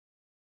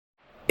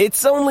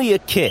It's only a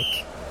kick,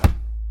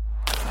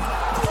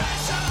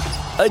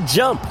 a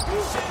jump,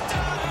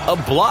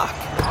 a block.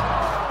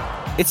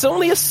 It's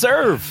only a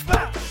serve.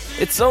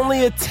 It's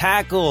only a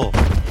tackle,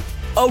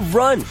 a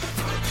run.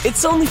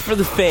 It's only for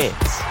the fans.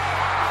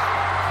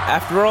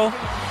 After all,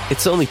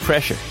 it's only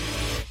pressure.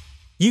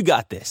 You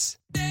got this.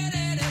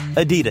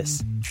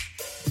 Adidas.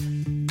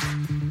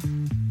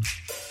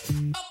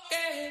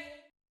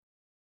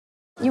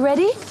 You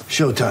ready?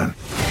 Showtime.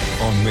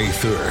 On May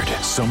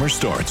 3rd, summer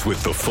starts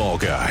with The Fall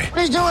Guy.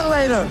 Let's do it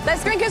later.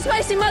 Let's drink a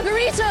spicy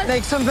margarita.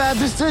 Make some bad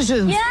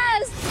decisions.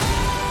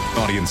 Yes!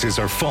 Audiences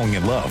are falling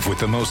in love with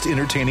the most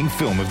entertaining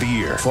film of the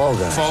year. Fall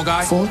Guy. Fall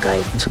Guy? Fall guy.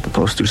 That's what the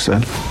poster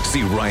said.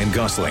 See Ryan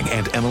Gosling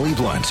and Emily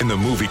Blunt in the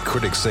movie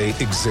critics say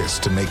exists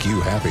to make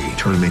you happy.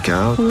 Trying to make it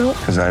out? Nope.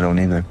 Because I don't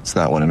either. It's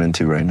not what I'm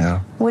into right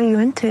now. What are you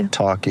into?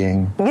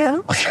 Talking.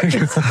 Yeah.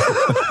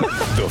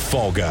 The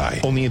Fall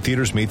Guy. Only in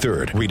theaters May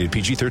 3rd. Rated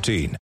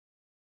PG-13.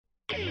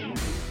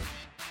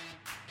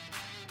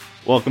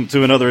 Welcome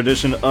to another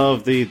edition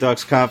of the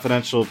Ducks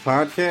Confidential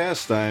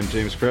Podcast. I'm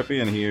James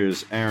Creppy, and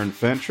here's Aaron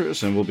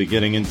Fentress, and we'll be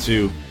getting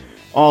into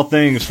all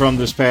things from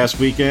this past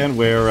weekend.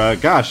 Where,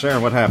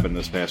 Aaron, what happened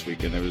this past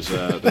weekend? There was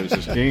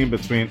this game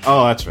between.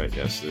 Oh, that's right,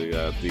 yes,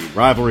 the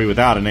rivalry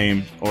without a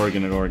name,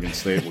 Oregon and Oregon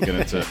State. We'll get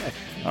into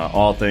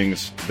all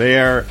things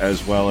there,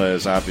 as well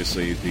as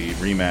obviously the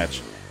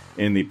rematch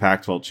in the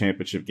Pac-12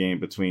 championship game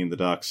between the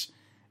Ducks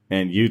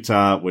and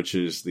Utah, which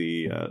is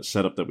the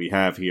setup that we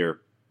have here,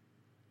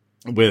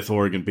 with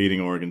Oregon beating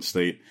Oregon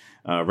State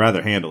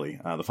rather handily.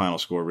 The final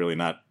score really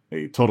not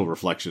a total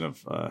reflection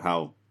of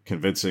how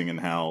convincing and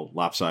how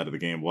lopsided the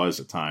game was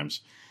at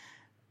times.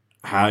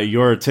 How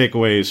your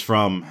takeaways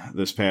from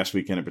this past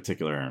weekend in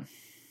particular, Aaron?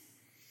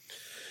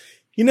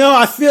 You know,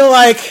 I feel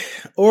like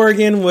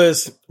Oregon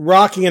was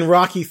Rocky in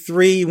Rocky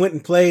 3, went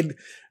and played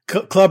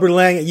Clubber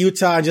Lang at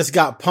Utah and just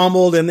got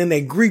pummeled, and then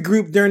they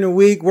regrouped during the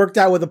week, worked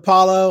out with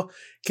Apollo,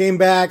 came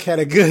back, had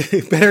a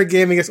better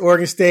game against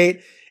Oregon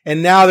State,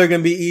 and now they're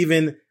going to be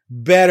even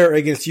better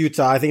against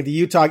Utah. I think the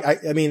Utah,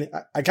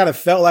 I kind of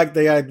felt like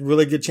they had a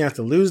really good chance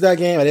to lose that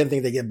game. I didn't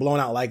think they'd get blown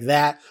out like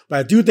that, but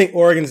I do think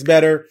Oregon's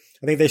better.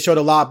 I think they showed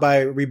a lot by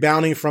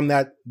rebounding from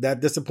that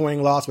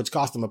disappointing loss, which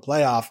cost them a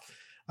playoff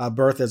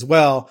berth as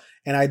well.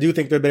 And I do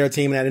think they're a better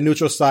team. And at a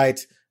neutral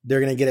site,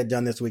 they're going to get it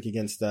done this week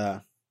against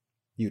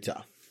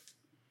Utah.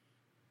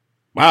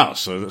 Wow.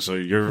 So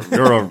you're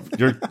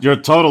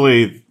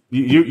totally,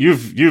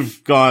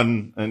 you've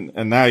gone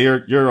and now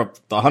you're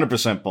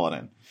 100% bought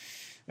in.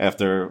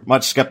 After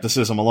much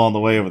skepticism along the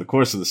way over the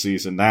course of the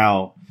season,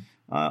 now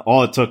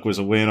all it took was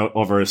a win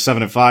over a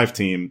 7-5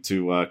 team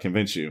to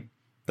convince you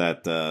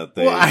that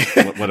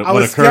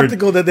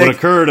what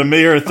occurred a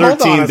mere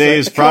 13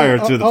 days prior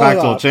to the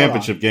Pac-12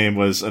 championship game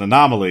was an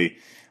anomaly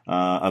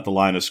at the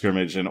line of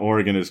scrimmage, and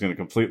Oregon is going to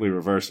completely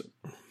reverse it.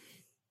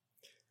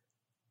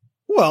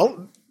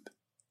 Well,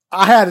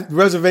 I had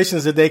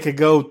reservations that they could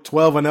go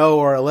 12-0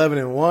 or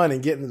 11-1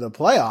 and get into the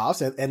playoffs,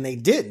 and they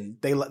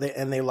didn't. They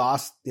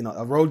lost,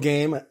 a road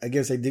game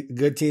against a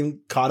good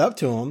team caught up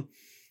to them.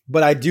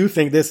 But I do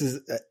think this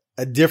is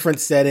a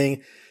different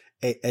setting.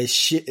 They're going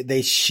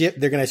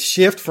to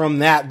shift from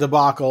that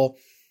debacle.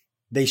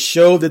 They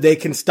showed that they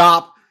can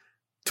stop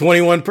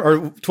 21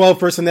 or 12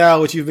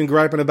 personnel, which you've been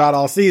griping about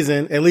all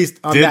season, at least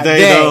on that day.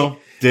 Though?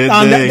 They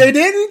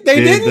didn't.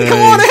 Come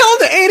on, hell,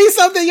 to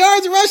 80-something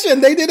yards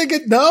rushing. They did a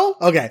good. No,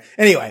 okay.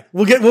 Anyway,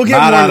 we'll get more into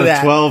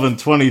that. 12 and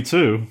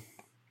 22.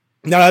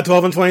 No,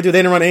 12 and 22. They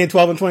didn't run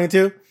 12 and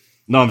 22.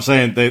 No, I'm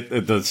saying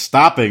the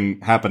stopping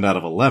happened out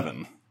of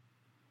 11.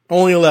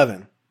 Only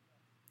 11.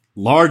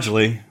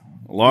 Largely.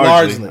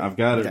 I've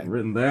got it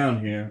written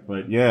down here,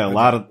 but yeah, a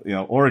lot of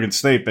Oregon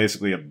State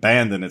basically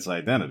abandoned its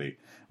identity,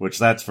 which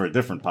that's for a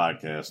different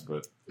podcast.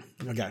 But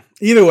okay,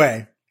 either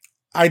way,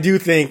 I do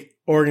think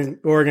Oregon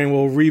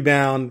will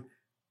rebound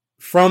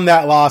from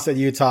that loss at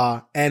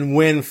Utah and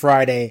win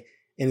Friday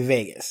in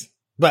Vegas.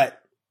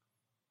 But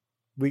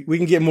we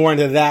can get more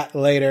into that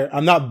later.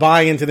 I'm not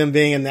buying into them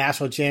being a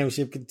national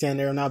championship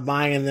contender. I'm not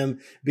buying in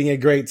them being a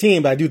great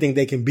team, but I do think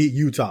they can beat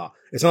Utah.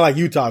 It's not like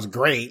Utah's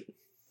great.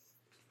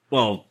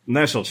 Well,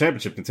 national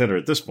championship contender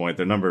at this point,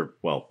 they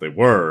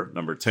were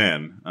number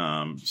 10.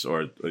 In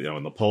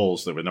the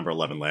polls, they were number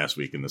 11 last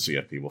week in the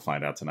CFP. We'll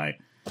find out tonight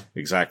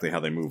exactly how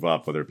they move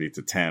up, whether it be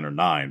to 10 or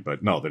 9.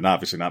 But no, they're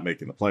obviously not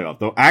making the playoff.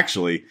 Though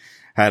actually,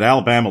 had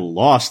Alabama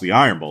lost the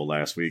Iron Bowl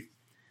last week,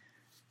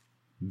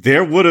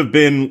 there would have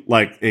been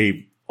like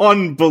a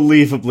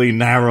unbelievably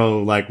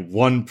narrow,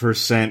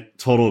 1%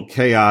 total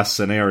chaos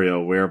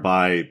scenario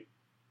whereby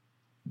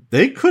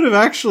they could have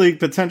actually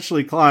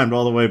potentially climbed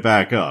all the way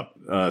back up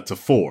to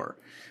 4.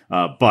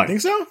 But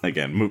think so?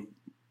 Again,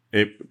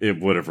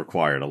 it would have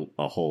required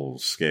a whole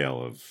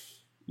scale of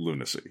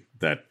lunacy.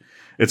 That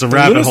it's a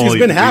rabbit hole. Lunacy's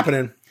been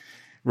happening.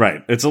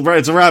 Right. It's a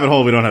rabbit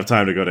hole we don't have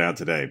time to go down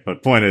today.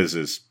 But point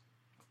is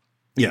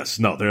yes,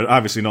 no, they're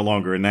obviously no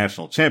longer in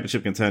national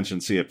championship contention,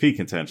 CFP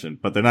contention,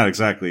 but they're not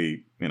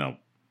exactly, we're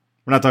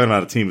not talking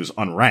about a team who's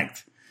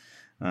unranked.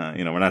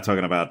 We're not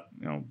talking about,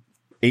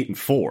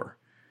 8-4.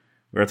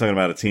 We're talking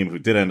about a team who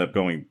did end up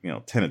going,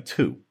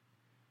 10-2,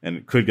 and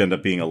it could end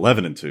up being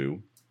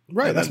 11-2.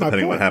 Right, and that's my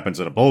depending point. on what happens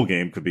in a bowl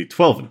game, could be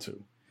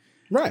 12-2.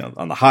 Right.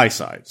 On the high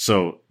side.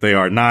 So they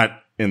are not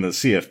in the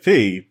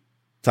CFP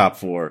top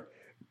 4,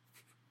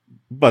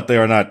 but they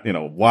are not,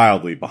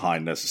 wildly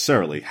behind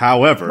necessarily.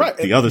 However, Right.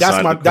 the other That's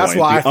side my- of the that's coin,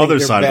 why I the think other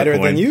they're side of better the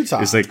coin than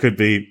Utah. is they could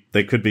be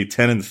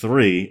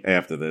 10-3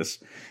 after this,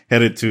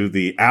 headed to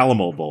the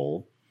Alamo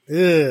Bowl.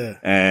 Ugh.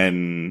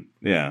 And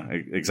yeah,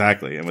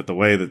 exactly. And with the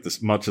way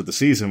that much of the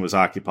season was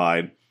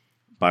occupied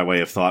by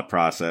way of thought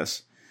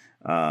process,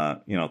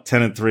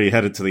 10-3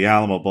 headed to the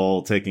Alamo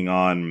Bowl, taking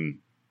on,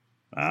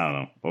 I don't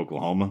know,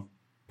 Oklahoma,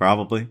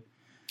 probably.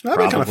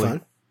 That'd be kind of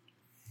fun.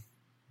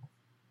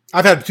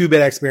 I've had 2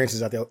 bad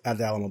experiences at the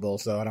Alamo Bowl,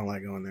 so I don't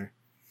like going there.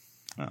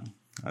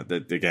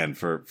 Again,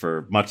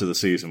 for much of the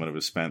season when it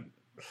was spent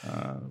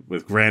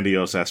with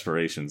grandiose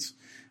aspirations,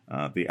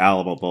 the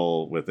Alamo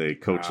Bowl with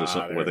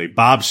a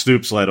Bob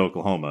Stoops-led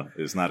Oklahoma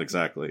is not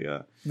exactly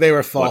They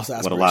were false what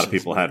aspirations. a lot of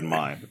people had in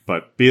mind.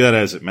 But be that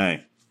as it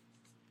may,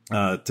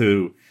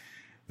 to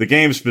the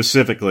game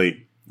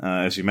specifically,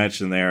 as you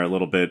mentioned there, a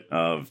little bit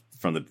of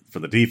from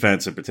the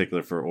defense in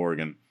particular for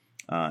Oregon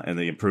and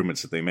the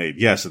improvements that they made.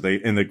 Yes,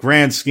 in the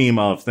grand scheme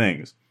of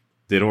things,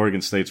 did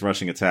Oregon State's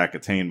rushing attack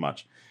attain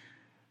much?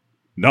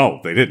 No,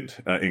 they didn't.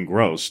 In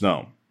gross,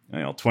 no.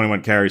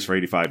 21 carries for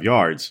 85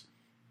 yards.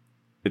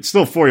 It's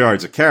still 4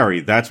 yards a carry.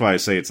 That's why I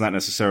say it's not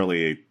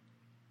necessarily a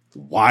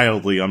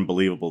wildly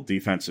unbelievable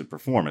defensive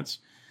performance,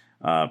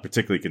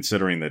 particularly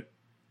considering that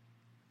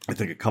I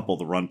think a couple of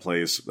the run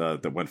plays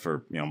that went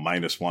for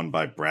 -1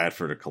 by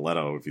Bradford or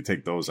Coletto, if you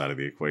take those out of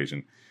the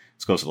equation,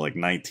 it's closer to like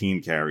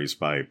 19 carries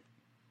by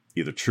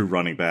either true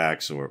running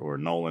backs or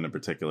Nolan in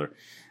particular.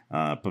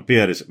 But be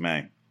that as it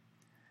may,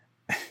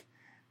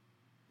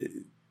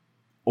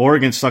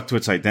 Oregon stuck to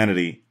its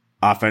identity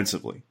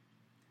offensively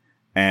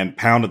and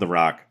pounded the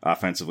rock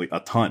offensively a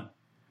ton.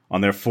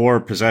 On their 4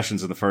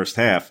 possessions in the first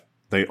half,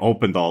 they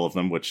opened all of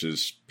them, which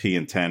is P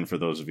and 10 for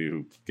those of you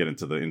who get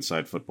into the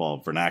inside football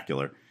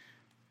vernacular.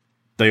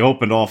 They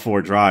opened all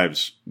 4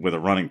 drives with a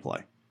running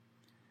play.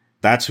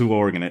 That's who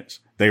Oregon is.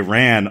 They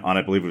ran on,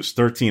 I believe it was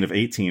 13 of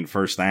 18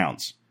 first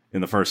downs in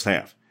the first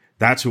half.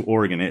 That's who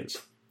Oregon is.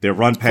 Their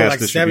run pass like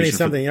distribution.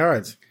 70-something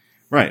yards.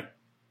 Right.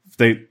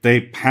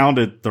 They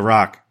pounded the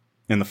rock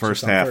in the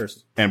first half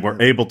and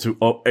were able to,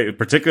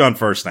 particularly on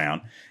first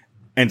down,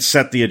 and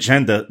set the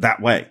agenda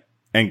that way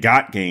and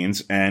got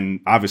gains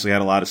and obviously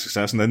had a lot of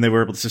success. And then they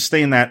were able to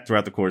sustain that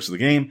throughout the course of the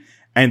game.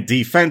 And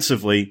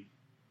defensively,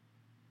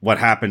 what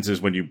happens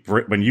is when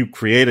you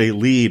create a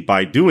lead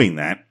by doing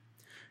that,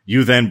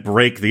 you then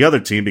break the other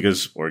team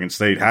because Oregon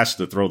State has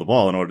to throw the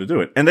ball in order to do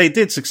it. And they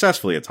did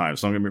successfully at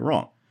times, don't get me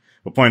wrong.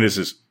 The point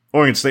is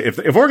Oregon State,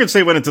 if Oregon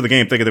State went into the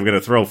game thinking they were going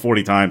to throw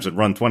 40 times and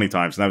run 20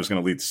 times and that was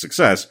going to lead to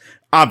success,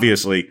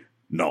 obviously,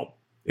 no.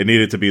 It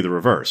needed to be the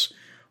reverse.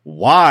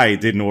 Why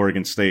didn't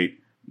Oregon State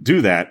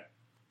do that?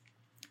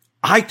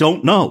 I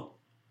don't know.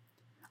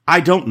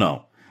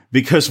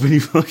 Because when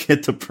you look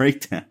at the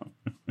breakdown,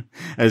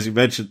 as you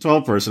mentioned,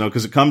 12 personnel,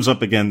 because it comes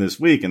up again this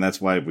week, and that's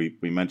why we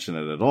mention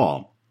it at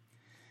all.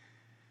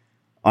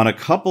 On a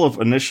couple of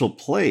initial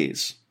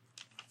plays,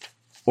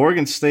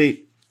 Oregon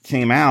State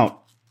came out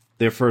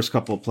their first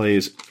couple of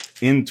plays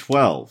in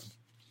 12,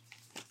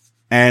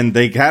 and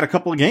they had a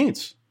couple of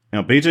gains.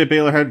 B.J.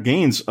 Baylor had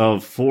gains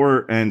of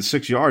 4 and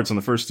 6 yards on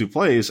the first 2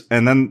 plays,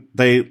 and then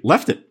they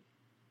left it.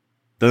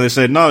 Then they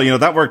said, no,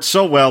 that worked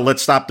so well,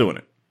 let's stop doing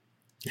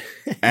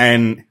it.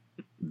 And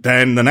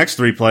then the next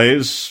 3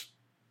 plays,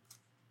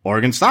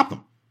 Oregon stopped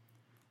them.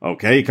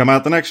 Okay, you come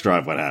out the next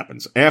drive, what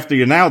happens? After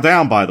you're now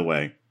down, by the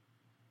way,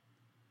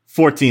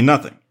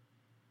 14-0.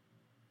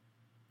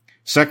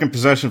 Second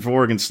possession for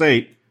Oregon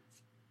State,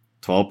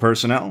 12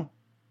 personnel.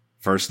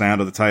 First down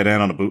to the tight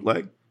end on a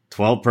bootleg.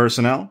 12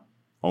 personnel.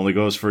 Only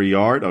goes for a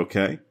yard.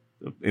 Okay.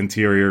 The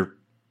interior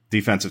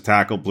defensive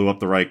tackle blew up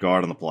the right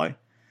guard on the play.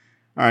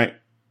 All right.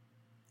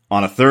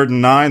 On a 3rd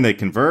and 9, they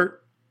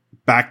convert.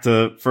 Back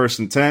to 1st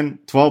and 10.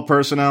 12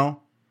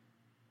 personnel.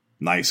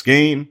 Nice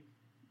gain.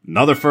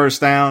 Another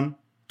first down.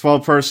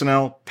 12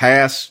 personnel.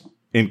 Pass.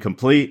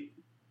 Incomplete.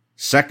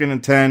 2nd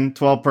and 10.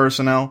 12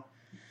 personnel.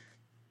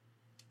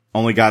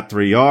 Only got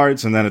 3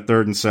 yards. And then a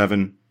 3rd and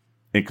 7.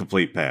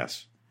 Incomplete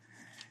pass.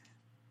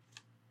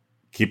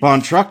 Keep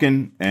on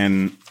trucking,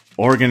 and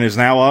Oregon is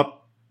now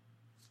up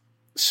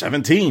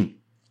 17.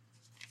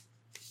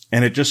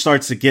 And it just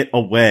starts to get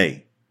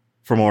away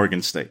from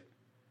Oregon State.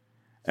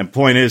 And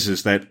point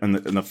is that in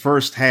the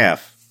first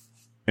half,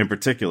 in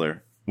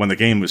particular, when the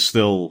game was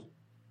still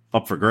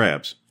up for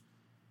grabs,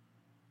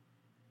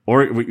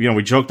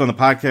 we joked on the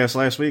podcast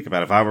last week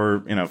about if I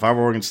were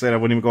Oregon State, I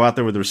wouldn't even go out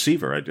there with the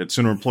receiver. I'd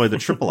sooner employ the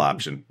triple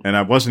option, and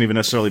I wasn't even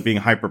necessarily being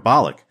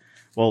hyperbolic.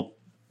 Well,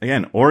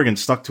 again, Oregon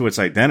stuck to its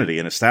identity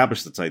and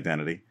established its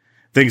identity,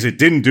 things it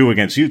didn't do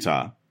against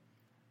Utah,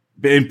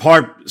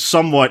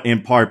 somewhat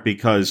in part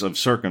because of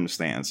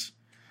circumstance,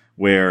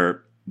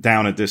 where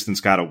down and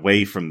distance got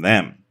away from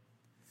them,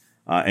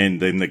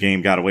 and then the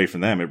game got away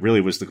from them. It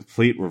really was the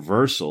complete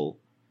reversal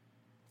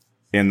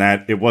in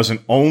that it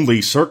wasn't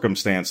only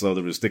circumstance, though,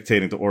 that was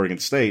dictating to Oregon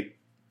State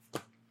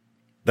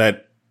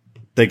that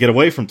they get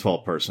away from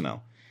 12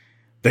 personnel.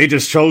 They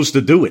just chose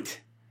to do it.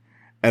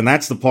 And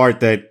that's the part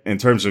that, in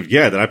terms of,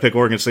 did I pick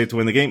Oregon State to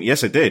win the game?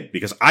 Yes, I did,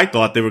 because I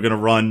thought they were going to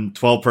run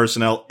 12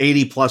 personnel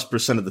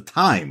 80+% of the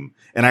time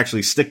and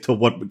actually stick to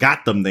what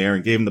got them there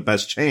and gave them the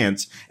best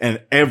chance.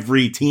 And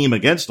every team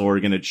against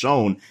Oregon had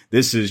shown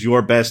this is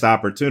your best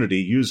opportunity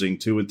using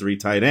 2 and 3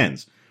 tight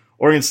ends.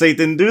 Oregon State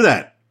didn't do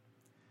that.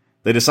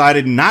 They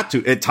decided not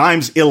to, at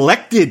times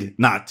elected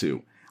not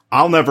to.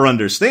 I'll never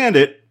understand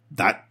it.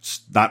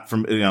 That's not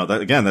from,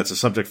 that's a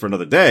subject for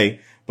another day.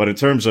 But in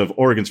terms of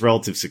Oregon's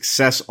relative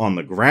success on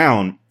the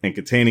ground and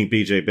containing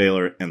B.J.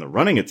 Baylor and the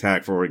running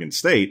attack for Oregon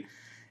State,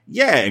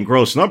 in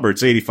gross number,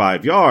 it's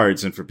 85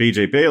 yards. And for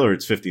B.J. Baylor,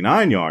 it's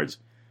 59 yards.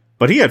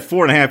 But he had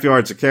 4.5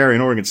 yards a carry,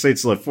 and Oregon State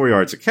still had 4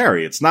 yards a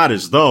carry. It's not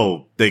as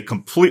though they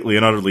completely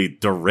and utterly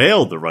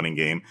derailed the running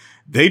game.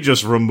 They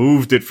just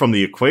removed it from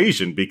the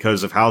equation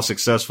because of how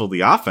successful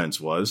the offense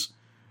was,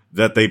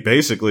 that they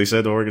basically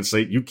said to Oregon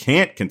State, you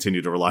can't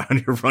continue to rely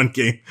on your run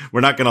game. We're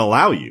not going to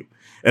allow you.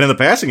 And in the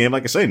passing game,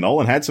 like I say,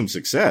 Nolan had some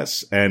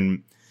success.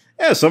 And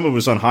some of it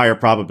was on higher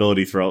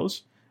probability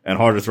throws and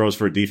harder throws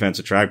for a defense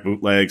to track,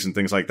 bootlegs and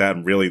things like that,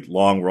 and really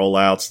long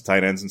rollouts to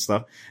tight ends and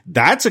stuff.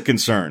 That's a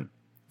concern,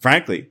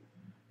 frankly,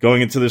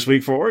 going into this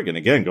week for Oregon.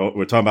 Again,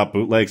 we're talking about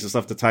bootlegs and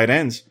stuff to tight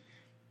ends.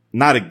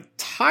 Not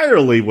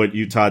entirely what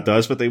Utah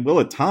does, but they will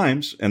at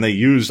times. And they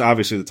use,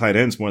 obviously, the tight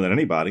ends more than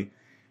anybody.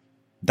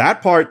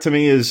 That part, to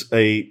me, is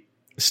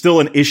still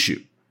an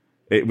issue.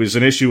 It was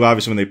an issue,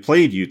 obviously, when they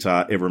played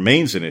Utah. It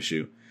remains an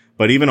issue.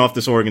 But even off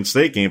this Oregon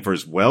State game, for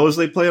as well as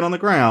they played on the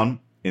ground,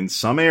 in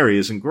some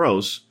areas in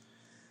gross,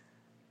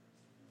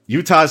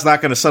 Utah's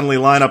not going to suddenly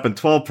line up in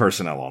 12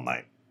 personnel all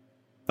night.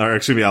 Or,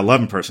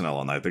 11 personnel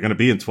all night. They're going to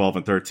be in 12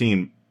 and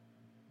 13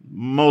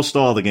 most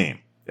all the game.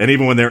 And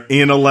even when they're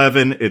in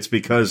 11, it's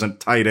because a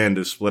tight end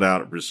is split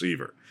out at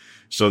receiver.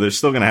 So they're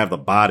still going to have the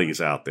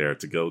bodies out there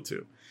to go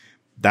to.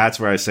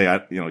 That's where I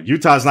say,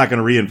 Utah's not going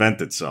to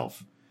reinvent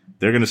itself.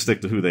 They're going to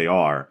stick to who they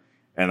are.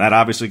 And that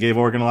obviously gave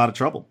Oregon a lot of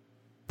trouble.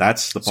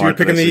 That's the part. So you're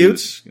picking the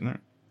Utes?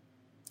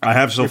 I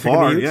have so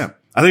far, yeah.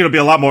 I think it'll be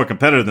a lot more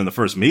competitive than the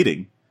first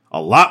meeting.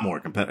 A lot more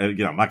competitive.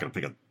 I'm not going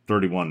to pick a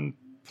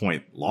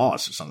 31-point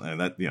loss or something.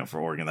 That, for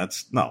Oregon,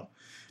 no.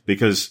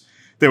 Because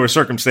there were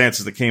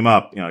circumstances that came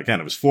up. Again,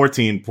 it was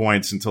 14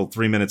 points until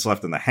 3 minutes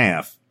left in the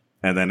half.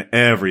 And then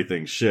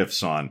everything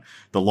shifts on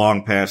the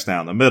long pass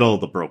down the middle,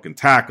 the broken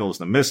tackles,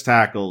 the missed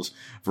tackles.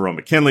 Verone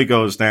McKinley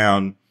goes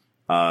down.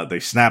 They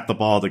snap the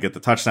ball to get the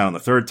touchdown on the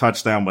third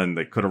touchdown when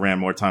they could have ran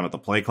more time at the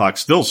play clock.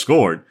 Still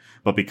scored,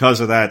 but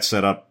because of that,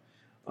 set up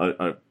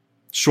a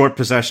short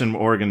possession.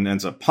 Oregon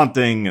ends up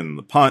punting and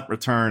the punt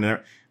return.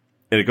 And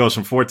it goes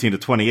from 14 to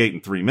 28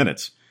 in 3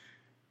 minutes.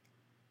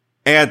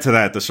 Add to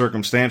that the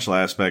circumstantial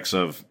aspects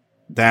of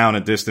down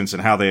and distance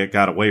and how they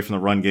got away from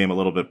the run game a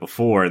little bit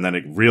before, and then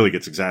it really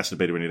gets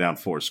exacerbated when you're down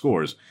 4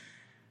 scores.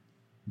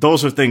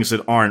 Those are things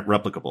that aren't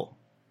replicable,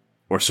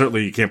 or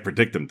certainly you can't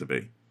predict them to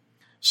be.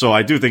 So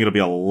I do think it'll be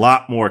a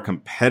lot more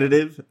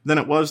competitive than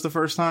it was the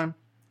first time.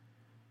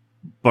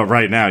 But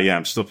right now,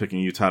 I'm still picking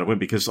Utah to win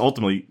because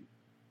ultimately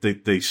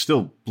they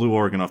still blew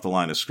Oregon off the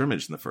line of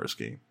scrimmage in the first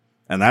game.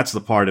 And that's the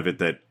part of it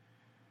that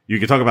you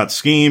can talk about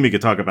scheme, you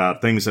can talk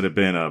about things that have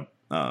been a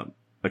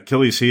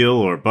Achilles heel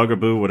or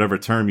bugaboo, whatever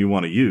term you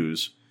want to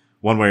use,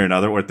 one way or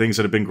another, or things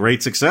that have been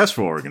great success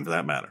for Oregon for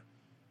that matter.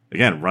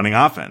 Again, running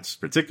offense,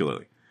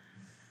 particularly.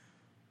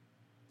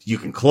 You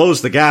can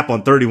close the gap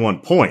on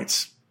 31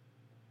 points.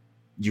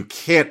 You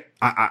can't,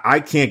 I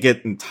can't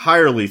get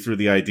entirely through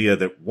the idea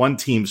that one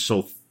team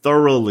so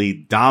thoroughly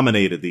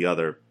dominated the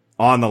other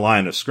on the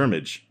line of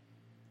scrimmage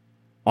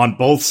on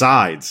both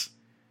sides.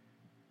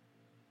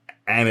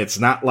 And it's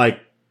not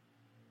like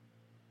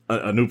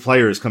a new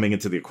player is coming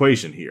into the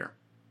equation here.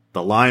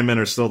 The linemen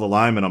are still the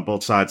linemen on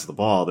both sides of the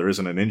ball. There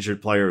isn't an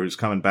injured player who's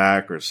coming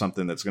back or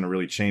something that's going to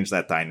really change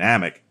that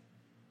dynamic.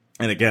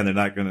 And again, they're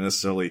not going to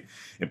necessarily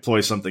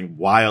employ something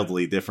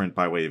wildly different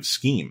by way of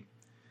scheme.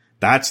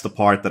 That's the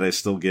part that I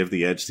still give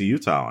the edge to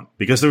Utah on,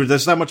 because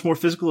there's that much more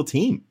physical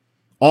team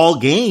all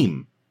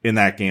game in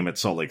that game at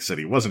Salt Lake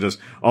City. It wasn't just,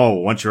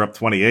 once you're up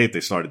 28,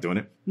 they started doing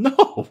it.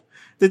 No,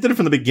 they did it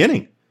from the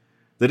beginning.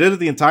 They did it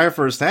the entire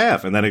first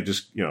half, and then it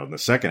just, in the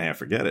second half,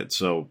 forget it.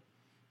 So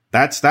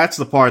that's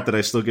the part that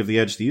I still give the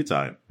edge to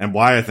Utah, and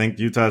why I think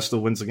Utah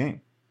still wins the game.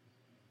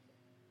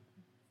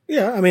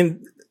 Yeah, I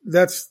mean,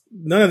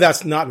 none of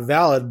that's not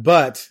valid,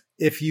 but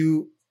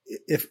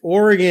if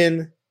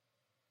Oregon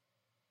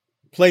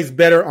plays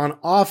better on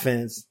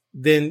offense,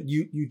 then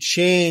you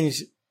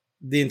change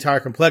the entire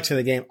complexion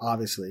of the game,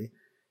 obviously.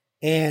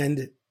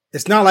 And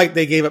it's not like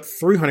they gave up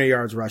 300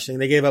 yards rushing.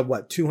 They gave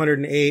up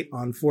 208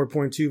 on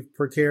 4.2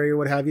 per carry or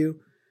what have you.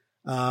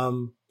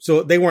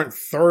 So they weren't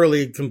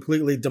thoroughly,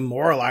 completely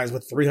demoralized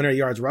with 300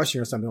 yards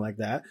rushing or something like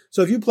that.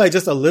 So if you play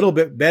just a little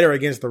bit better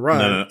against the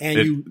run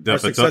you are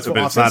successful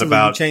offensively,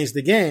 you change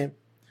the game.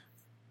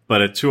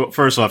 But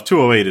first off,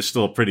 208 is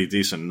still a pretty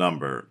decent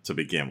number to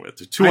begin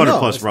with. 200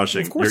 plus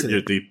rushing,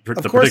 the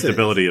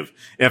predictability of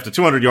after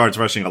 200 yards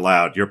rushing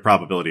allowed, your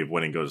probability of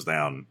winning goes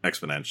down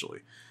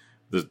exponentially.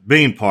 The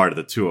main part of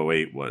the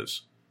 208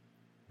 was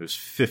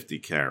 50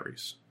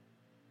 carries.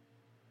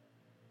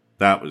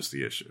 That was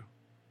the issue.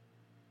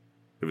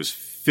 It was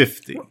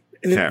 50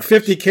 carries.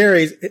 50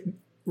 carries,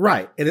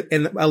 right.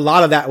 And a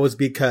lot of that was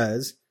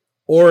because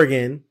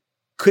Oregon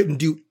couldn't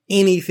do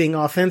anything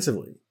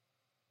offensively.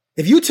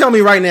 If you tell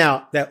me right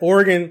now that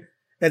Oregon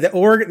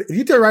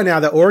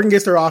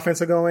gets their offense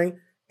going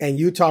and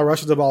Utah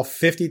rushes the ball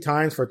 50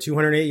 times for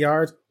 208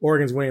 yards,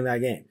 Oregon's winning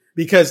that game.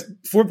 Because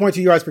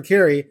 4.2 yards per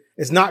carry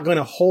is not going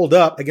to hold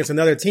up against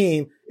another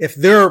team if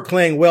they're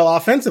playing well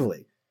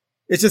offensively.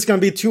 It's just going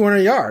to be 200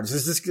 yards.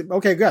 It's just,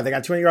 okay, good. They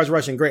got 200 yards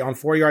rushing. Great. On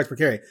 4 yards per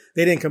carry.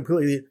 They didn't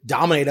completely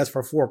dominate us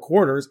for 4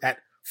 quarters at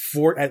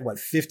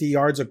 50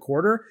 yards a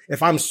quarter.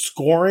 If I'm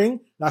scoring,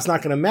 that's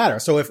not going to matter.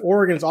 So if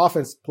Oregon's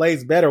offense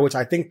plays better, which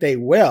I think they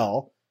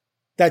will,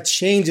 that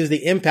changes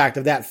the impact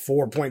of that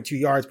 4.2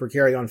 yards per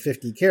carry on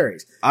 50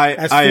 carries. I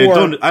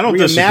don't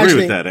disagree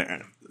with that,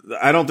 Aaron.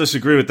 I don't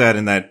disagree with that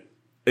in that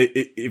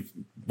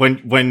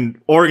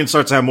when Oregon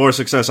starts to have more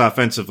success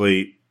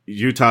offensively,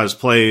 Utah's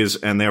plays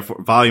and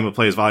therefore volume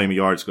of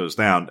yards goes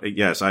down.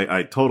 Yes,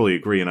 I totally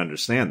agree and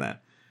understand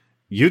that.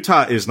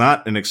 Utah is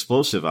not an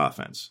explosive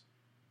offense.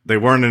 They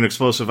weren't an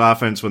explosive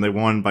offense when they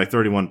won by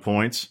 31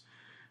 points.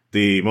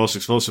 The most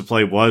explosive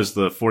play was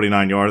the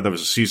 49-yarder. That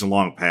was a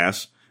season-long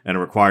pass, and it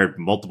required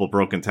multiple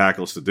broken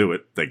tackles to do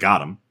it. They got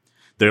them.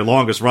 Their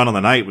longest run on the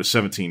night was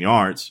 17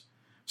 yards.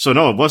 So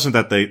no, it wasn't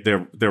that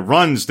their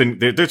runs didn't,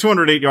 their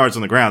 208 yards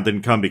on the ground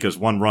didn't come because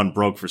one run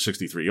broke for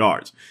 63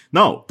 yards.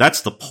 No,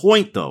 that's the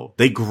point though.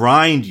 They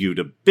grind you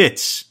to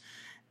bits,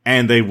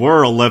 and they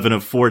were 11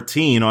 of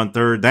 14 on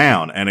third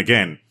down. And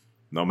again,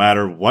 no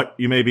matter what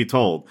you may be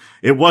told,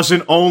 it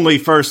wasn't only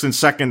first and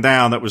second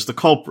down that was the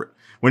culprit.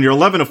 When you're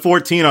 11 of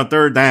 14 on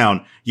third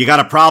down, you got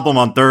a problem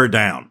on third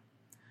down.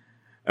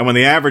 And when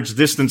the average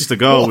distance to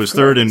go was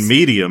third and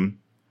medium,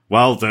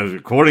 well,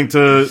 according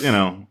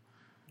to,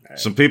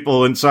 some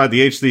people inside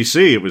the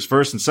HDC, it was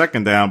first and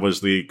second down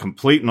was the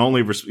complete and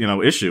only,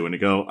 issue. And you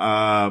go,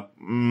 I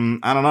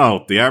don't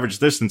know. The average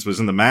distance was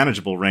in the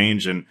manageable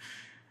range, and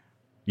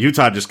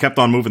Utah just kept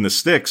on moving the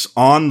sticks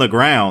on the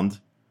ground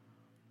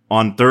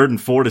on 3rd and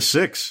 4 to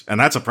 6, and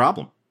that's a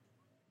problem.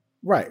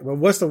 Right. Well,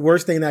 what's the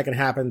worst thing that can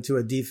happen to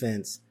a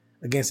defense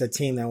against a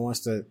team that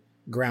wants to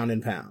ground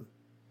and pound?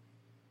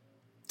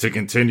 To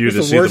continue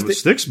to see the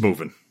sticks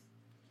moving.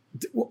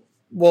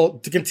 Well,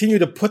 to continue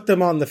to put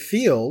them on the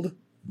field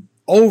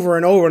over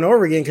and over and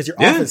over again because your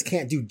offense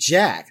can't do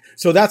jack.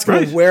 So that's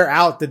going to wear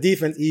out the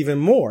defense even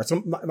more.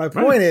 So my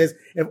point is,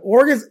 if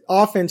Oregon's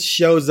offense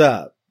shows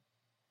up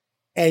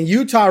and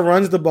Utah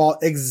runs the ball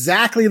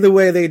exactly the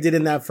way they did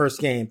in that first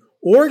game,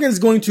 Oregon's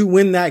going to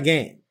win that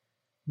game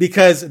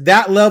because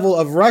that level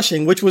of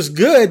rushing, which was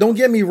good, don't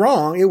get me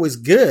wrong, it was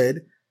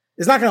good,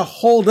 is not going to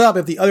hold up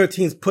if the other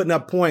team's putting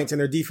up points and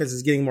their defense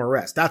is getting more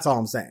rest. That's all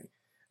I'm saying.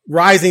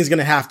 Rising's going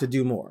to have to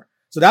do more.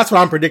 So that's what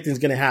I'm predicting is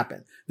going to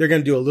happen. They're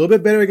going to do a little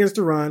bit better against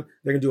the run.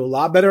 They're going to do a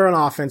lot better on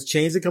offense,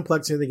 change the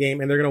complexity of the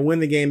game, and they're going to win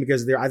the game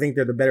because I think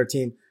they're the better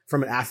team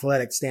from an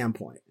athletic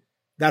standpoint.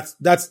 That's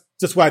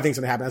just what I think is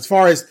going to happen. As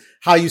far as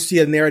how you see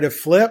a narrative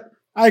flip,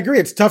 I agree.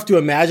 It's tough to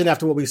imagine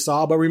after what we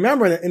saw, but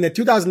remember that in the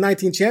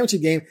 2019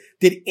 championship game,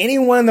 did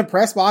anyone in the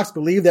press box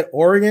believe that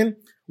Oregon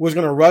was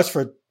going to rush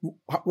for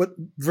what?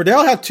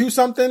 Verdell had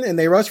 2-something and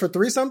they rushed for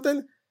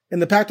 3-something in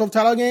the Pac-12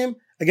 title game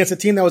against a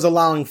team that was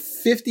allowing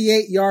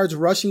 58 yards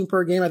rushing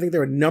per game. I think they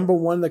were number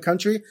 1 in the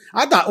country.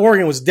 I thought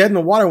Oregon was dead in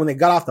the water when they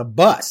got off the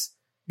bus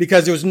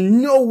because there was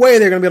no way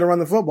they're going to be able to run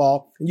the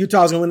football and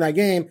Utah was going to win that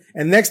game.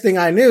 And next thing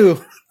I knew,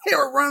 they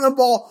were running the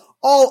ball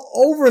all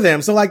over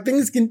them. So like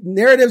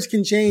narratives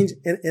can change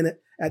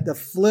at the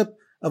flip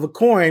of a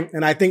coin.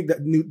 And I think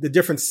that the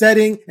different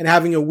setting and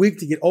having a week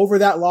to get over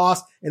that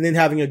loss and then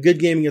having a good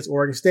game against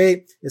Oregon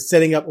State is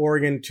setting up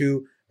Oregon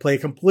to play a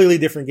completely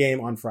different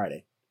game on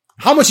Friday.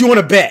 How much you want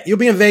to bet? You'll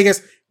be in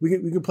Vegas. We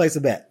can place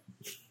a bet.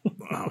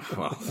 Oh,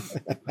 well,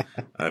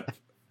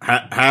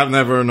 I have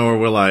never, nor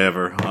will I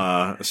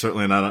ever.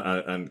 Certainly not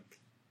on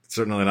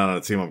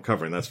a team I'm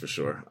covering. That's for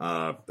sure.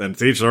 And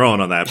to each their own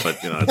on that, but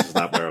it's just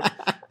not where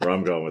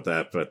I'm going with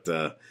that. But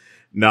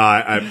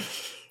no,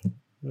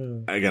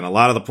 again, a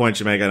lot of the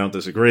points you make, I don't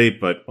disagree.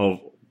 But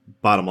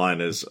bottom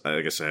line is, I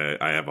guess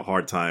I have a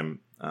hard time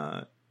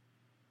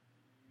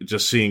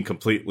just seeing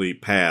completely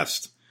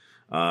past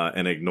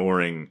and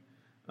ignoring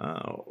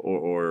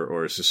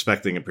or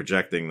suspecting and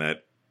projecting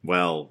that,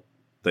 well,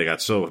 they got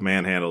so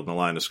manhandled in the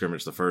line of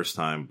scrimmage the first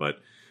time, but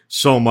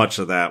so much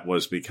of that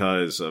was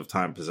because of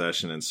time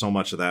possession, and so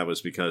much of that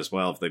was because,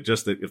 well, if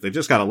they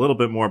just got a little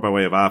bit more by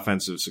way of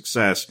offensive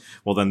success,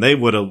 well, then they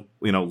would have,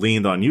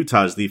 leaned on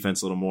Utah's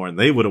defense a little more, and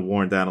they would have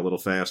worn down a little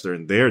faster,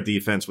 and their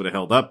defense would have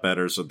held up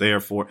better. So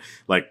therefore,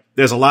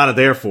 there's a lot of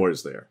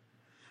therefores there.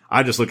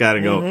 I just look at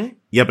it and go,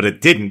 yeah, but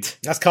it didn't.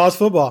 That's college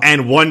football.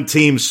 And one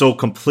team so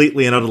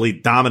completely and utterly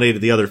dominated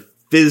the other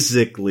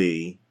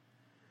physically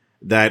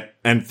that,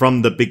 and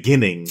from the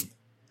beginning,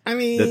 I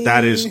mean,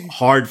 that is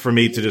hard for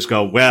me to just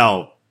go,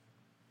 well,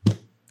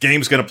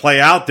 game's going to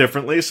play out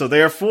differently, so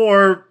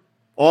therefore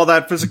all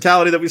that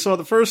physicality that we saw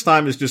the first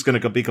time is just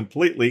going to be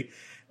completely...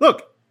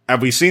 Look,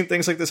 have we seen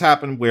things like this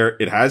happen where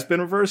it has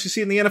been reversed? You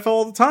see it in the NFL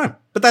all the time.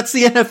 But that's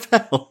the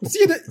NFL.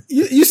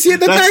 You see it in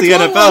the That's Pac-12 the all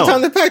NFL. the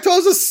time. The Pac-12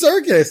 is a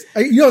circus.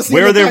 You don't see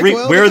Where are the there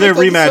Pac-12, where are there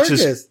the Pac-12 is a rematches?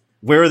 circus.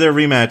 Where are there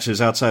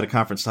rematches outside of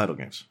conference title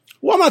games?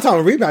 Well, I'm not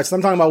talking rematches.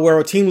 I'm talking about where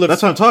a team looks.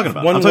 That's what I'm talking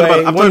about. One I'm talking way,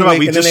 about. I'm one talking about.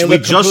 week, and then they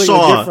look completely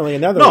differently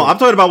another No, week. I'm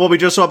talking about what we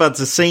just saw about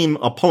the same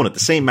opponent,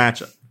 the same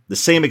matchup, the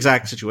same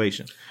exact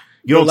situation.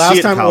 You don't see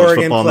it in college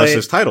football unless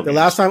there's title games.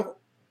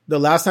 The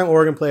last time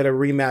Oregon played a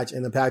rematch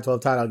in the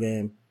Pac-12 title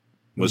game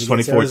was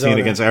against 2014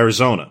 against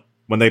Arizona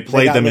when they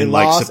played them in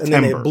like lost, September.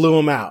 and then they blew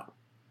them out.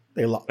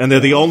 They lost, and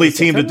they're the only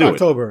team to do it.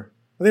 October.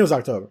 I think it was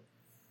October.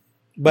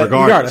 But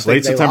regardless,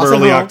 late they September, lost at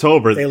early home.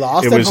 October. They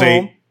lost it at was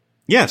home.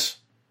 Yes.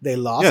 They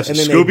lost. Yes, and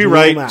then Scooby they blew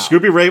Wright. them out.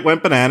 Scooby Wright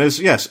went bananas.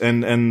 Yes,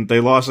 and they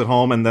lost at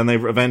home, and then they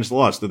avenged the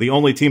loss. They're the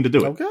only team to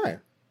do it. Okay.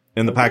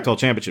 In the Pac-12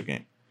 championship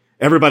game,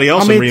 everybody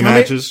else in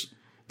rematches,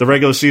 the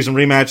regular season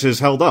rematches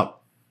held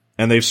up,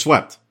 and they've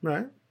swept.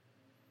 Right.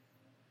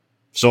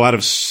 So out of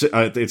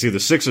it's either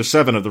 6 or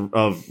 7 of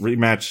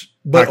rematch.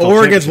 But Pac-12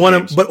 Oregon's one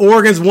games. of. But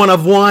Oregon's one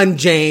of one.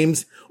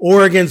 James.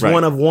 Oregon's Right.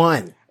 one of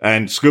one.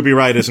 And Scooby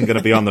Wright isn't going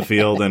to be on the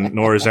field, and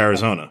nor is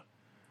Arizona.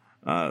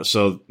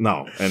 So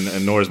no,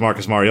 and nor is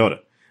Marcus Mariota.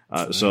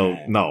 So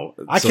no,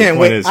 I So can't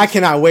the wait. point is, I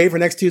cannot wait for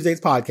next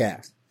Tuesday's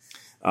podcast.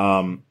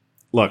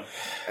 Look,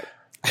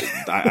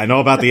 I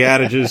know about the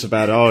adages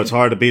about, it's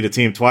hard to beat a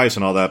team twice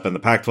and all that, but in the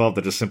Pac-12,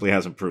 that just simply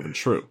hasn't proven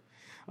true.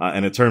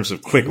 And in terms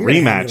of quick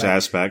rematch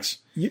aspects,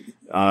 the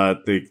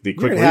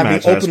quick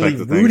rematch aspect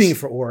openly of rooting things.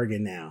 for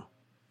Oregon now.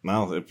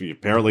 Well, if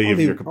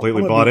you're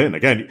completely I'm bought in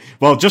again.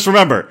 Well, just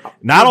remember,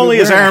 not only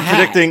is Aaron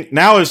predicting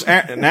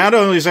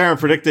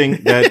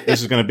that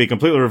this is going to be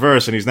completely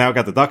reversed, and he's now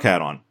got the duck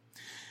hat on.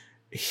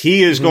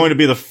 He is going to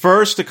be the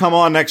first to come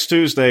on next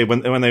Tuesday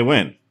when they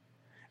win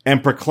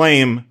and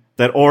proclaim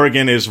that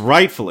Oregon is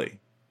rightfully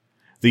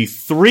the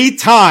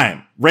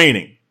 3-time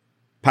reigning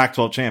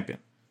Pac-12 champion.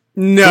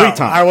 No, 3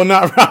 times. I will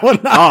not. I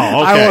will not.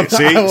 Oh, okay. I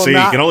will See,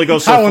 not, you can only go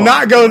so far. I will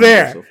not go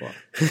there.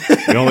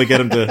 We only get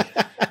him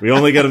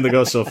to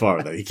go so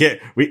far. Though he can't.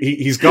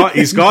 He's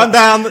gone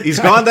down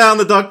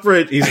the duck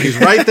bridge. He's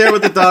right there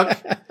with the duck.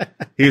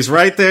 He's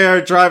right there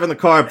driving the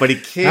car, but he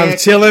can't. I'm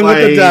chilling with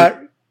the duck.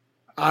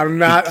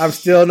 I'm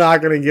still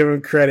not going to give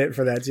him credit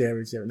for that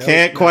championship. No,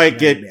 can't quite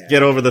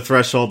get over the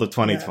threshold of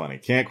 2020.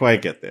 Can't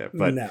quite get there.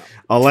 But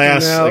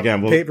alas,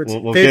 again, we'll paper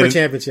get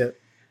championship.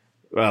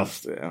 Well,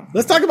 yeah.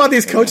 Let's talk about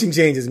these coaching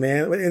changes,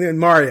 man. And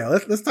Mario,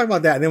 let's talk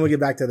about that, and then we'll get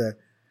back to the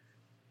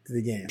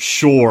game.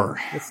 Sure.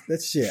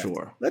 Let's shift.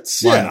 Sure. Let's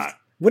shift. Why not?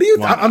 What do you?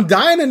 Why not? I'm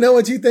dying to know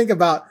what you think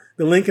about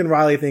the Lincoln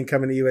Riley thing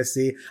coming to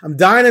USC. I'm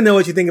dying to know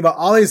what you think about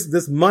all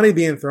this money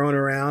being thrown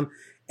around,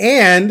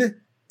 and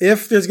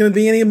if there's going to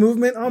be any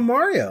movement on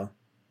Mario.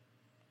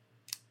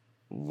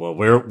 Well,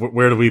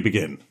 where do we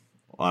begin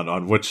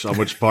on which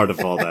part of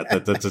all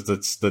that?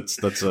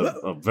 That's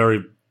a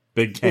very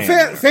big can.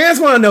 Well,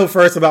 fans want to know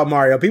first about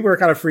Mario. People are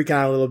kind of freaking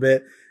out a little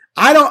bit.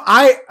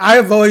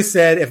 I've always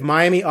said if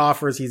Miami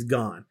offers, he's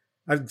gone.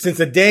 Since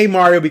the day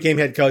Mario became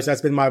head coach,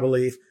 that's been my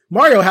belief.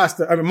 Miami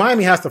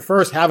has to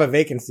first have a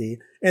vacancy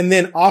and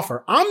then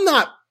offer. I'm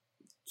not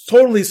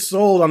totally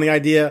sold on the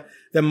idea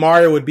that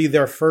Mario would be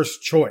their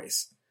first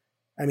choice.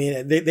 I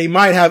mean, they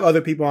might have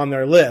other people on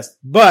their list,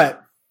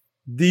 but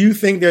do you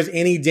think there's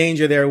any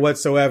danger there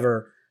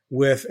whatsoever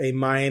with a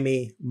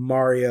Miami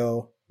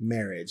Mario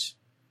marriage?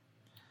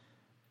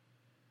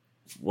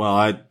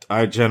 Well,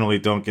 I generally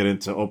don't get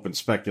into open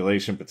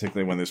speculation,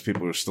 particularly when there's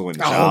people who are still in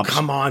jobs. Oh,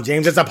 come on,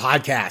 James. It's a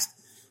podcast.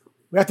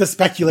 We have to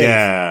speculate.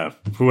 Yeah.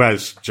 Who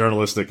has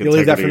journalistic You'll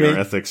leave that for integrity or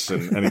me? ethics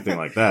and anything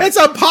like that? It's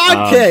a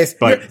podcast.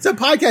 But It's a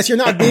podcast. You're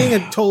not being a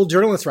total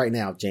journalist right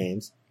now,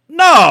 James.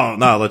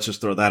 no, let's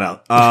just throw that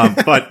out.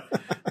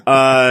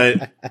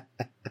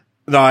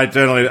 No,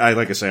 I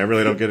like I say, I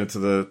really don't get into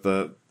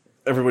the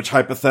every which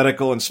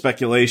hypothetical and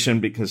speculation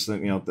because,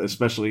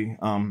 especially,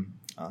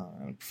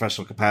 in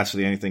professional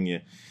capacity, anything you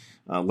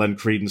lend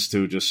credence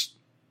to, just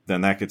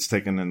then that gets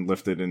taken and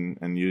lifted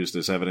and used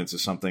as evidence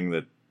of something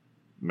that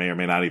may or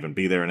may not even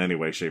be there in any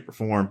way, shape, or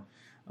form.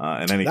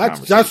 In any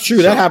conversation. That's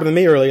true. That happened to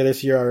me earlier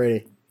this year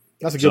already.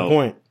 That's a good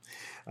point.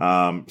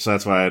 So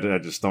that's why I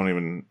just don't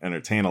even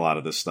entertain a lot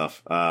of this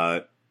stuff.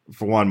 For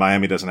one,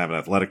 Miami doesn't have an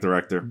athletic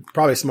director.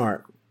 Probably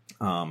smart.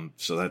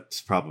 So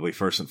that's probably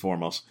first and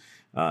foremost.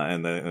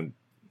 And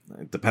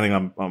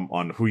depending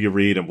on who you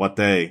read and what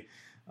day,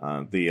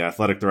 the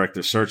athletic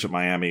director search at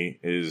Miami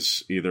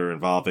is either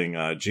involving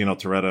Gino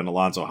Torretta and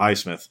Alonzo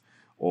Highsmith,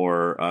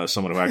 or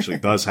someone who actually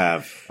does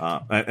have,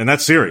 and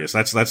that's serious.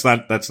 That's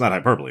not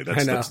hyperbole.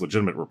 That's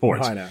legitimate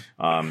reports. I know.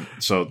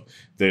 So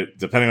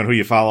depending on who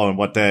you follow and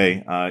what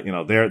day,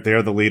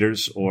 they're the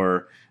leaders,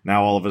 or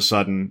now all of a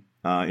sudden,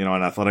 an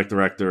athletic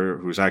director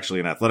who's actually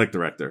an athletic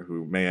director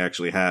who may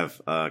actually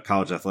have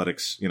college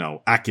athletics,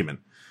 acumen,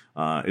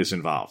 is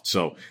involved.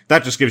 So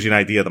that just gives you an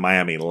idea of the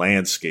Miami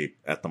landscape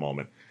at the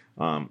moment.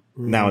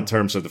 Now, in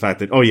terms of the fact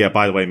that, oh yeah,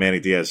 by the way, Manny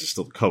Diaz is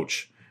still the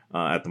coach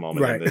at the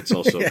moment, Right. and it's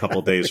also a couple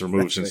of days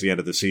removed since the end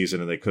of the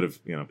season, and they could have,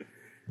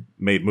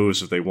 made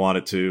moves if they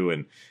wanted to,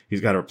 and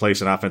he's got to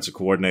replace an offensive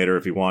coordinator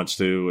if he wants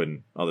to,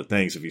 and other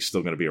things if he's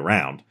still going to be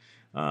around.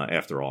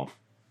 After all,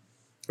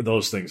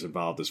 those things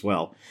involved as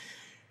well.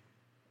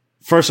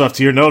 First off,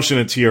 to your notion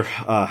and to your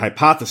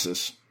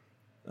hypothesis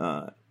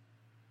that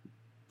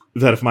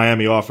if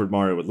Miami offered,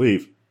 Mario would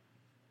leave.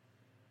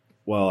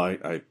 Well,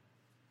 I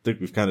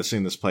think we've kind of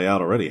seen this play out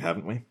already,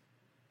 haven't we?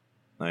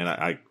 I mean,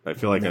 I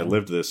feel like I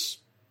lived this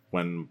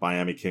when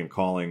Miami came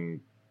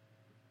calling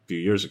a few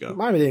years ago.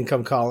 Miami didn't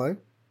come calling.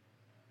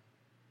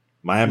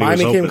 Miami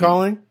came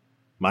calling?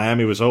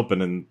 Miami was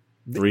open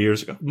 3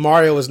 years ago.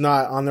 Mario was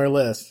not on their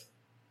list.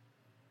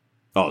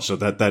 Oh, so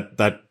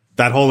that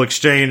whole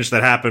exchange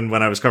that happened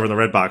when I was covering the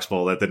Red Box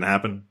Bowl, that didn't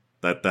happen?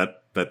 That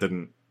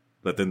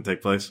didn't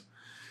take place?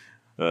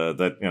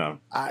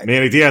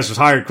 Manny Diaz was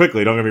hired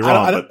quickly, don't get me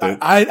wrong.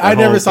 I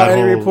never saw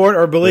any report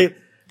or believe.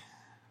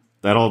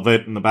 That whole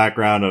bit in the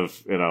background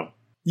of,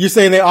 You're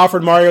saying they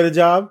offered Mario the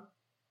job?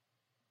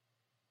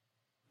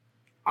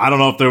 I don't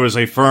know if there was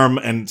a firm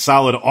and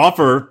solid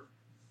offer,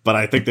 but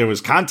I think there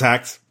was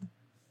contact.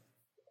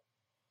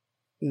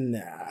 Nah,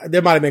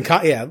 there might have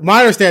been. My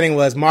understanding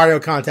was Mario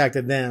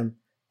contacted them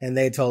and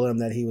they told him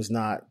that he was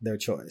not their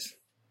choice.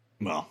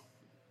 Well,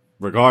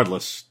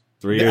 regardless,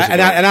 3 years ago.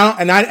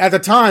 And I at the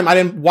time, I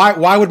didn't.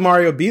 Why would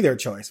Mario be their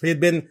choice? He had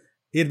been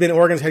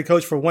Oregon's head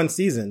coach for one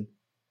season.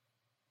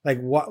 Like,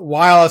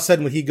 why all of a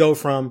sudden would he go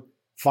from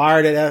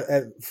fired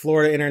at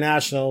Florida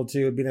International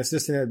to being an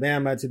assistant at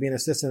Bama to being an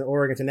assistant at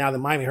Oregon to now the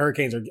Miami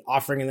Hurricanes are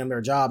offering them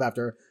their job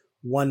after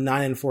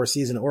 9-4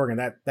 season at Oregon?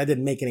 That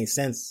didn't make any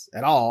sense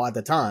at all at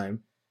the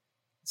time.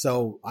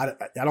 So I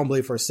don't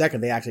believe for a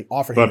second they actually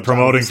offered him. But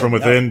promoting from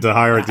within to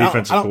hire a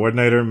defensive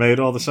coordinator made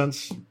all the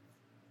sense.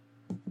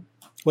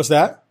 What's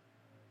that?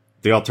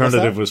 The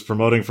alternative was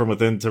promoting from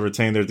within to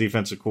retain their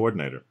defensive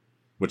coordinator,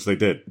 which they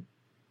did.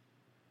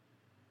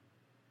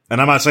 And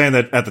I'm not saying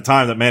that at the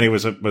time that Manny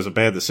was a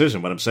bad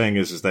decision. What I'm saying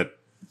is that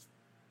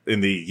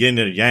in the yin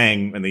and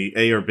yang and the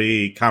A or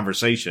B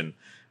conversation,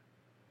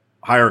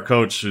 hire a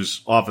coach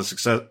who's off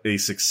a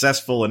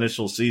successful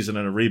initial season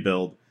in a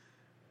rebuild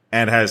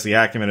and has the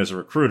acumen as a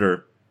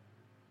recruiter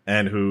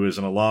and who is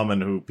an alum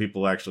and who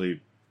people actually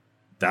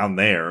down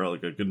there,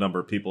 like a good number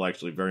of people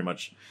actually very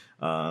much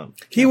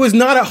he was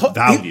not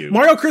value.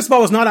 Mario Cristobal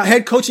was not a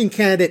head coaching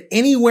candidate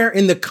anywhere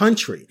in the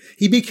country.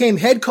 He became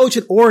head coach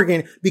at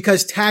Oregon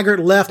because Taggart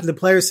left and the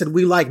players said,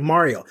 we like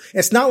Mario.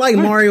 It's not like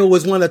Mario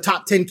was one of the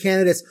top 10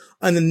 candidates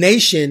in the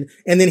nation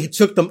and then he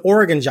took the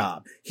Oregon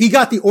job. He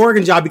got the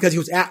Oregon job because he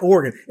was at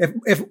Oregon.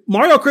 If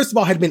Mario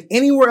Cristobal had been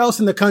anywhere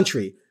else in the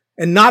country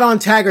and not on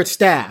Taggart's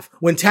staff,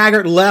 when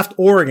Taggart left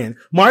Oregon,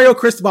 Mario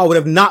Cristobal would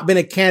have not been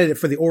a candidate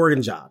for the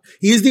Oregon job.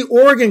 He is the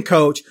Oregon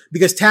coach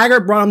because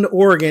Taggart brought him to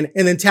Oregon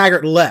and then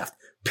Taggart left.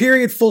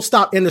 Period, full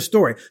stop, end of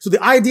story. So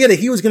the idea that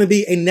he was going to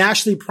be a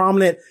nationally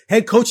prominent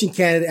head coaching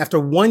candidate after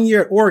 1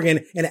 year at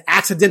Oregon and an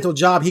accidental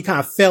job he kind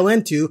of fell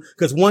into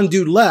because one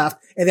dude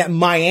left and that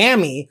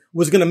Miami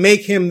was going to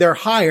make him their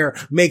hire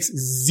makes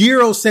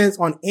zero sense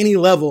on any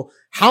level.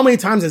 How many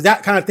times has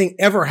that kind of thing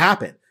ever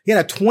happened? He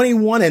had a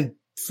 21-40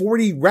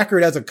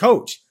 record as a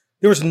coach.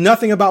 There was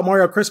nothing about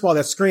Mario Cristobal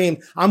that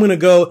screamed, I'm going to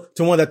go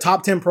to one of the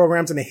top 10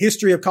 programs in the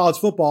history of college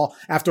football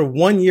after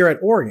 1 year at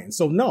Oregon.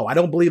 So no, I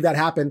don't believe that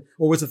happened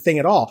or was a thing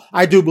at all.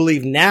 I do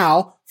believe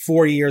now,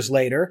 4 years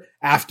later,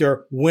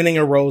 after winning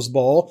a Rose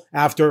Bowl,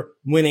 after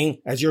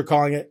winning, as you're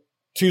calling it,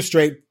 2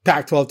 straight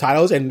Pac-12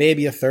 titles and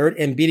maybe a third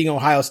and beating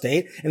Ohio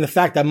State, and the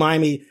fact that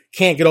Miami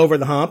can't get over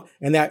the hump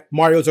and that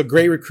Mario's a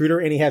great recruiter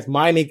and he has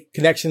Miami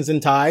connections and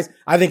ties,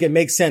 I think it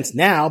makes sense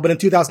now. But in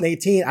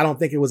 2018, I don't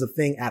think it was a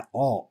thing at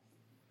all.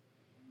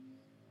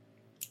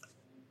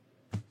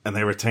 And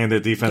they retained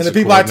their defensive and the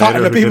people I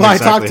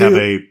talked to have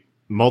a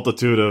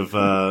multitude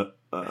of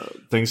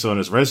things on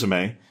his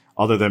resume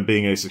other than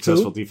being a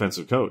successful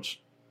defensive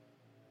coach.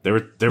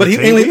 But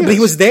he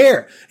was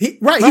there. He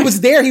was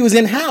there. He was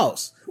in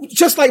house,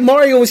 just like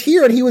Mario was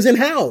here and he was in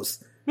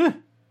house. Yeah,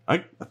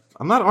 I'm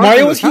not arguing.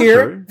 Mario was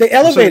here. They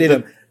elevated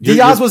him.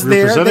 Diaz was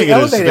there. They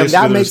elevated him.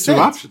 That makes sense.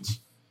 2 options,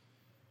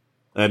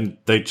 and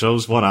they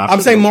chose one option.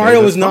 I'm saying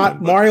Mario was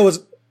not. Mario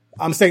was.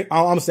 I'm saying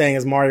all I'm saying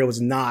is Mario was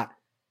not.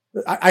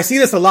 I see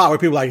this a lot where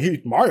people are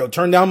like, Mario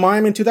turned down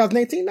Miami in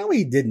 2018. No,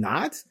 he did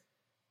not.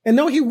 And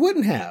no, he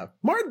wouldn't have.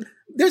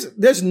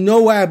 There's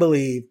no way I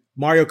believe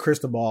Mario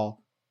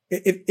Cristobal,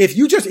 if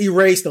you just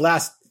erase the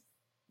last,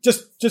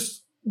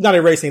 just not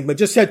erasing, but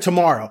just said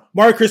tomorrow,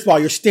 Mario Cristobal,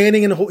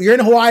 you're in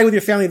Hawaii with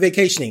your family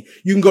vacationing.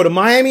 You can go to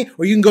Miami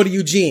or you can go to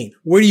Eugene.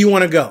 Where do you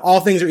want to go?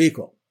 All things are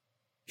equal.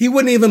 He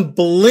wouldn't even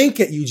blink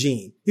at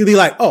Eugene. He'd be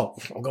like, oh,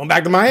 I'm going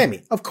back to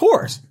Miami. Of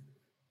course.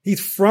 He's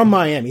from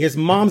Miami. His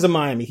mom's in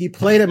Miami. He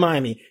played at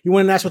Miami. He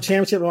won a national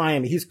championship at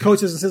Miami. He's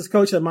coach as assistant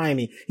coach at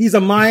Miami. He's a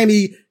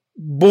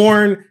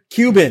Miami-born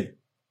Cuban.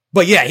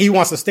 But yeah, he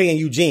wants to stay in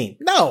Eugene.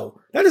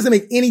 No, that doesn't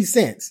make any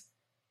sense.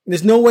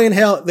 There's no way in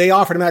hell they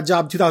offered him that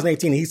job in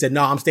 2018 and he said,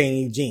 no, I'm staying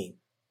in Eugene.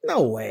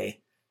 No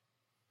way.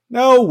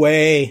 No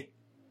way.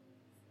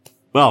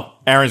 Well,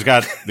 Aaron's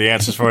got the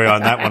answers for you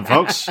on that one,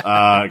 folks.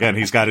 Again,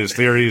 he's got his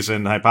theories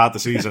and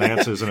hypotheses and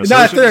answers and assumptions.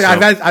 Not theory.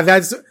 So I've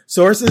had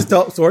sources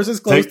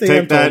close to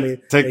him told me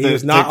that he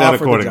was not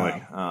offered accordingly.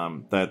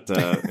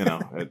 the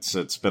job.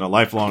 It's been a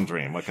lifelong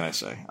dream. What can I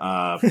say?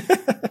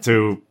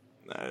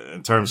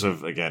 In terms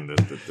of, again,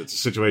 it's a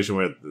situation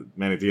where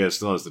Manny Diaz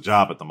still has the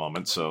job at the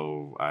moment.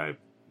 So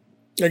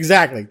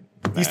Exactly.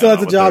 He still has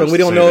the job, and we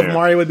don't know if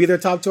Mario would be their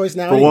top choice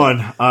now. For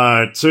one.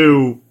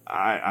 Two,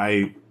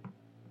 I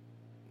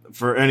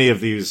for any of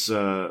these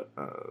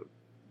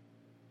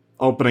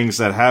openings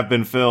that have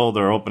been filled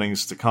or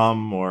openings to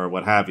come or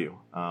what have you,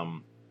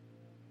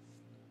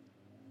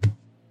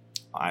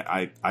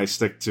 I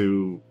stick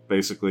to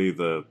basically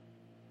the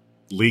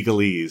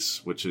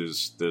legalese, which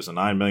is there's a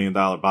 $9 million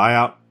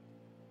buyout.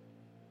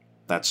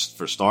 That's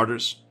for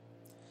starters.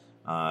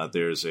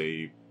 There's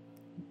a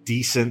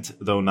decent,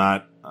 though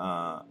not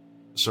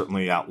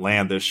certainly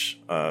outlandish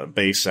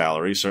base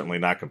salary, certainly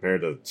not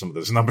compared to some of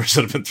those numbers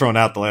that have been thrown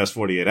out the last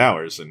 48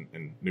 hours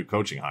in new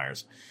coaching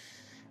hires.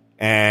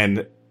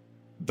 And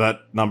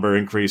that number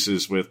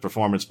increases with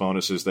performance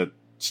bonuses that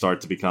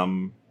start to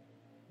become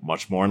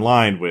much more in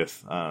line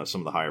with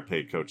some of the higher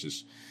paid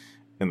coaches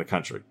in the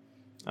country.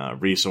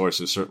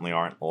 Resources certainly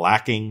aren't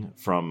lacking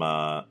from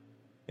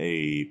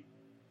a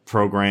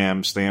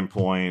program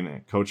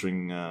standpoint,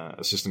 coaching,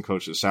 assistant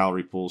coaches,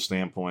 salary pool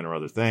standpoint, or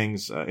other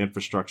things,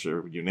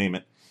 infrastructure, you name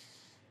it.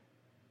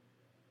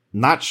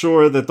 Not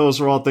sure that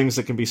those are all things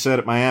that can be said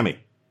at Miami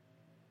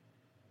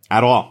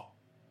at all.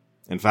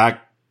 In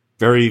fact,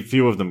 very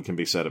few of them can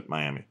be said at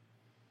Miami.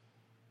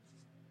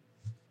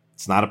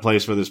 It's not a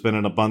place where there's been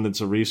an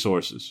abundance of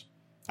resources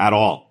at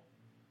all.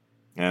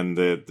 And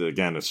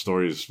again, the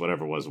stories,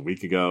 whatever it was, a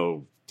week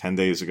ago, 10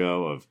 days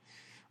ago, of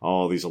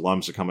all these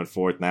alums are coming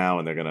forth now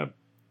and they're going to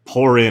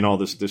pour in all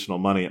this additional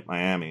money at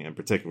Miami. In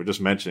particular, we're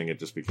just mentioning it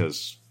just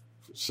because,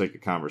 for the sake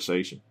of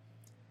conversation.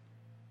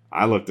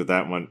 I looked at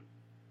that and went,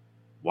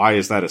 why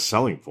is that a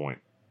selling point?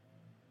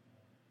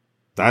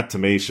 That, to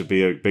me, should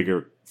be a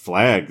bigger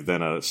flag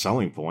than a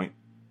selling point.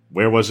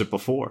 Where was it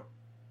before?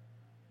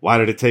 Why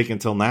did it take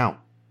until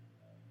now?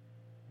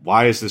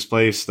 Why is this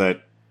place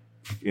that,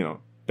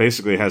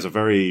 basically has a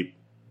very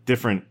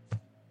different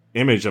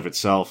image of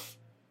itself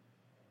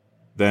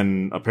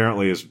than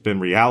apparently has been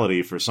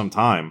reality for some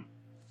time?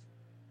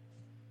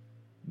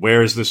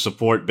 Where has this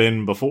support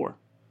been before?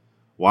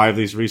 Why have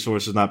these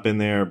resources not been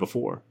there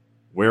before?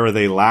 Where are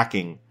they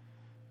lacking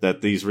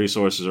that these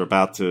resources are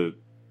about to...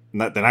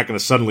 they're not going to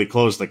suddenly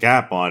close the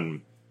gap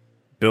on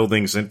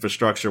buildings,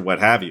 infrastructure, what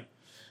have you,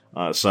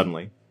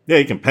 suddenly. Yeah,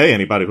 you can pay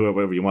anybody,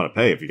 whoever you want to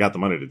pay. If you got the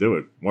money to do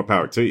it, more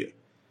power to you.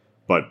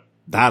 But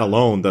that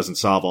alone doesn't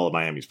solve all of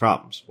Miami's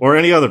problems, or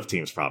any other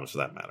team's problems for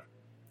that matter.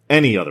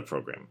 Any other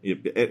program,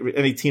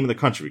 any team in the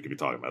country we could be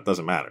talking about, it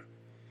doesn't matter.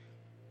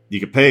 You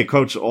could pay a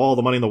coach all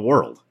the money in the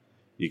world.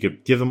 You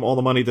could give them all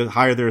the money to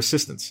hire their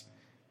assistants.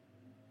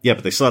 Yeah,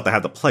 but they still have to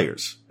have the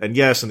players. And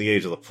yes, in the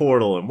age of the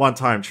portal and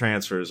one-time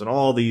transfers and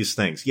all these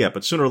things. Yeah,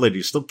 but sooner or later,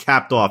 you're still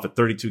capped off at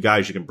 32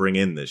 guys you can bring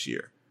in this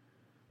year.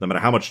 No matter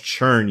how much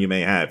churn you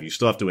may have, you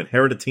still have to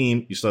inherit a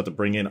team. You still have to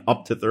bring in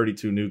up to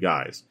 32 new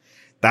guys.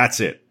 That's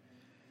it.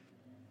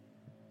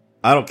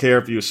 I don't care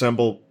if you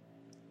assemble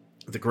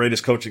the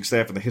greatest coaching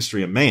staff in the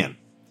history of man.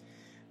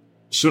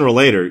 Sooner or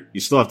later, you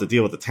still have to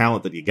deal with the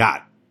talent that you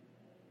got.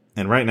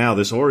 And right now,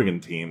 this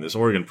Oregon team, this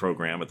Oregon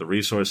program, with the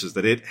resources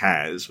that it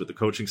has, with the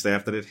coaching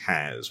staff that it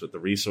has, with the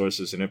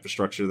resources and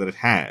infrastructure that it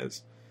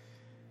has,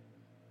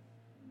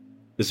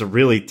 is a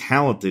really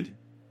talented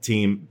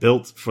team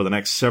built for the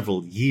next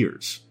several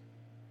years.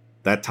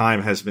 That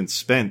time has been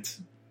spent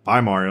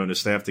by Mario and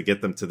his staff to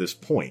get them to this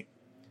point.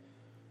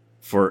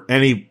 For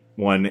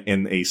anyone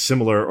in a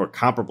similar or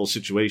comparable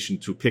situation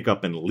to pick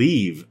up and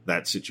leave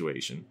that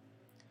situation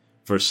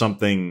for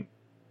something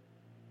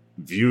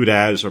viewed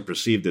as or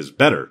perceived as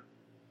better,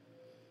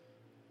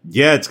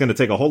 yeah, it's going to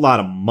take a whole lot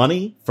of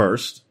money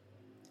first,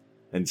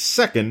 and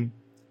second,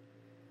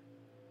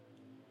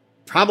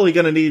 probably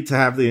going to need to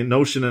have the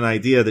notion and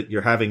idea that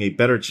you're having a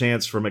better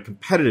chance from a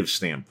competitive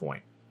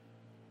standpoint,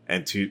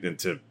 and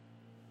to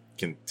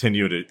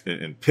continue to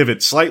and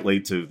pivot slightly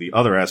to the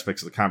other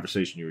aspects of the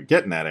conversation you were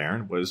getting at,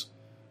 Aaron, was,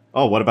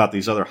 oh, what about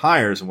these other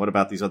hires and what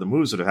about these other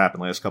moves that have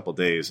happened the last couple of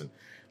days, and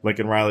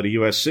Lincoln Riley to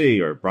USC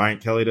or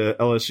Bryant Kelly to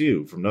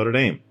LSU from Notre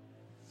Dame.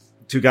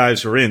 Two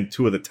guys who are in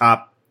two of the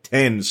top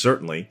 10,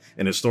 certainly,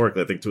 and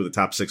historically, I think two of the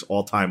top 6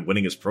 all-time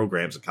winningest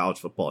programs in college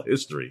football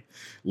history,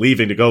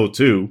 leaving to go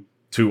to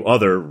two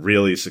other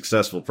really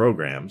successful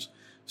programs,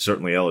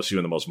 certainly LSU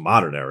in the most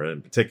modern era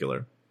in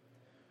particular.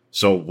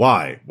 So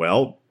why?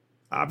 Well,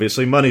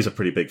 obviously money's a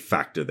pretty big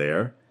factor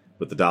there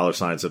with the dollar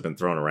signs that have been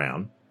thrown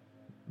around.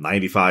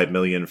 $95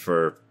 million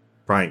for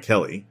Bryant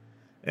Kelly,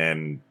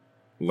 and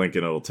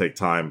Lincoln, it'll take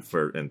time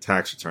and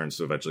tax returns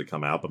to eventually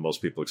come out, but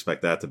most people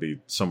expect that to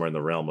be somewhere in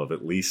the realm of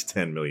at least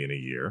 $10 million a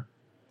year.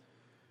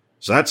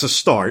 So that's a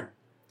start.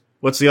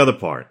 What's the other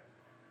part?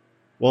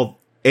 Well,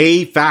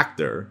 a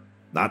factor,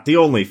 not the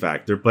only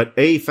factor, but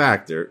a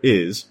factor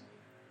is,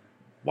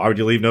 why would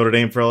you leave Notre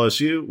Dame for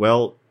LSU?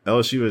 Well,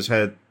 LSU has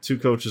had 2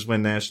 coaches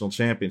win national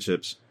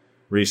championships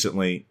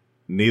recently,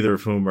 neither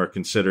of whom are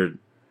considered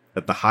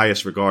at the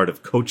highest regard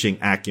of coaching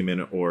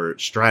acumen or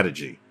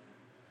strategy.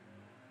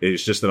 It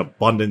is just an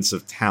abundance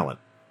of talent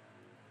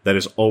that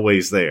is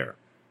always there.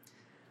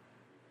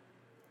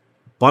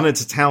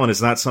 Abundance of talent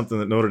is not something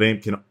that Notre Dame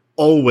can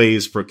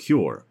always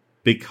procure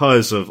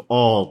because of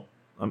all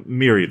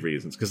myriad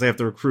reasons, because they have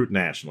to recruit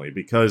nationally,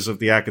 because of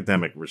the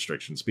academic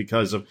restrictions,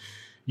 because of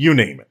you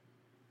name it.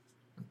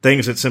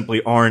 Things that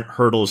simply aren't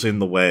hurdles in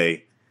the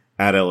way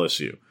at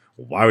LSU.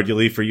 Why would you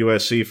leave for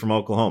USC from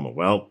Oklahoma?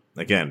 Well,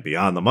 again,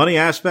 beyond the money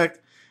aspect,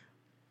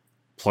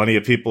 plenty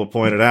of people have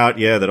pointed out,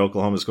 that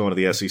Oklahoma's going to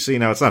the SEC.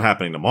 Now, it's not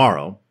happening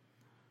tomorrow,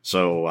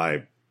 so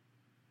I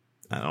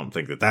don't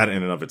think that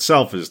in and of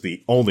itself is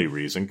the only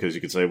reason, because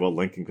you could say, well,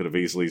 Lincoln could have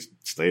easily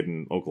stayed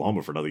in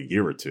Oklahoma for another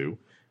year or two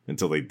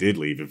until they did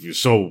leave, if you're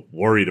so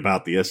worried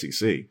about the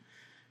SEC.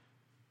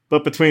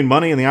 But between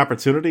money and the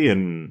opportunity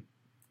and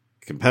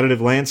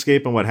competitive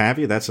landscape and what have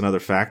you, that's another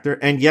factor.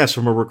 And yes,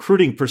 from a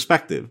recruiting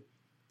perspective,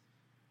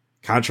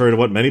 contrary to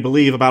what many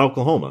believe about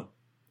Oklahoma,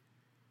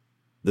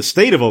 the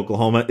state of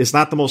Oklahoma is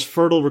not the most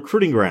fertile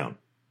recruiting ground.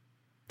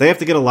 They have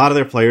to get a lot of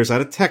their players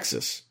out of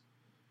Texas.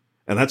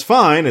 And that's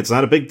fine. It's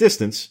not a big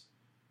distance.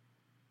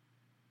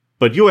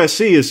 But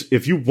USC is,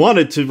 if you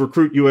wanted to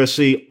recruit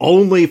USC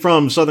only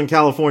from Southern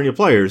California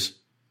players,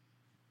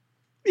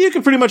 you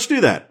can pretty much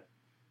do that.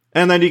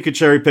 And then you could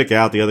cherry pick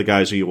out the other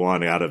guys who you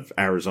want out of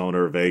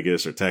Arizona or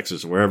Vegas or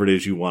Texas or wherever it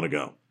is you want to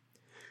go.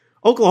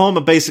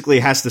 Oklahoma basically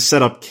has to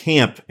set up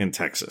camp in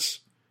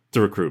Texas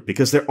to recruit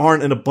because there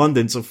aren't an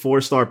abundance of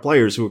 4-star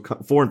players 4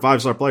 and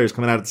 5-star players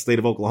coming out of the state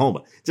of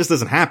Oklahoma. It just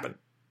doesn't happen.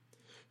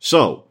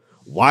 So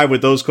why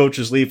would those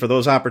coaches leave for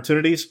those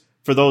opportunities?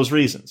 For those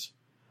reasons.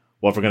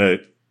 Well, if we're going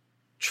to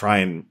try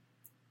and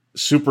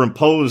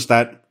superimpose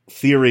that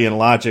theory and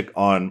logic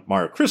on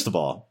Mario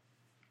Cristobal,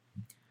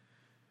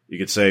 you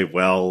could say,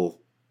 well,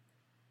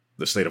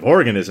 the state of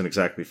Oregon isn't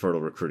exactly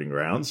fertile recruiting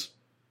grounds.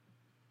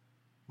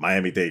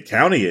 Miami-Dade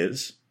County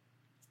is,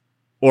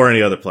 or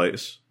any other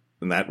place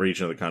in that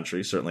region of the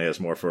country certainly has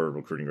more fertile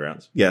recruiting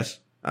grounds. Yes,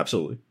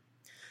 absolutely.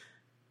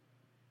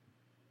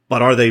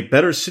 But are they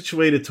better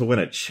situated to win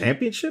a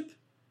championship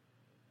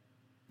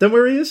than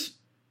where he is?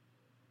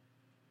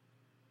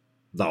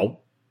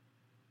 No.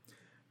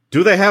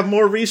 Do they have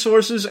more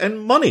resources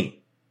and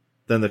money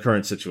than the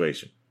current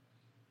situation?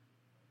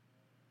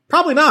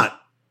 Probably not.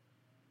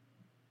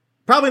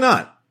 Probably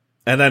not.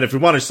 And then if we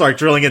want to start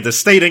drilling into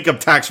state income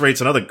tax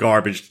rates and other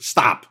garbage,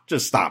 stop.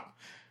 Just stop.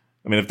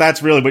 I mean, if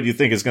that's really what you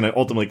think is going to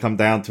ultimately come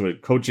down to a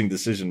coaching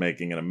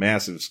decision-making at a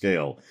massive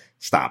scale,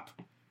 stop.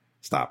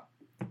 Stop.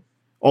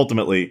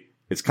 Ultimately,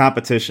 it's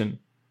competition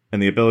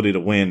and the ability to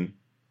win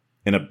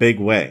in a big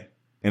way.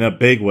 In a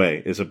big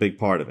way is a big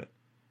part of it.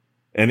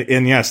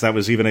 And yes, that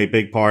was even a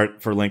big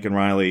part for Lincoln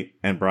Riley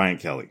and Brian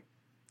Kelly.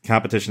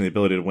 Competition, the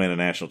ability to win a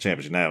national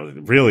championship. Now, it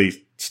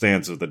really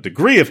stands with a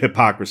degree of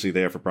hypocrisy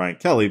there for Brian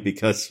Kelly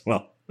because,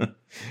 well,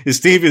 his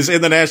team is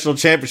in the national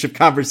championship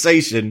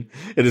conversation.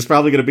 It is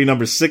probably going to be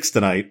number 6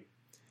 tonight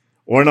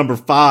or number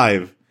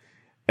 5.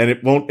 And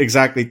it won't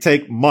exactly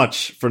take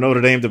much for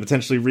Notre Dame to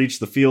potentially reach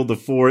the field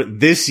of 4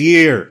 this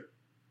year.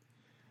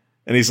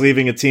 And he's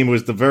leaving a team who,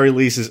 at the very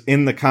least, is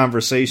in the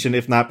conversation,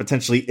 if not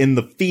potentially in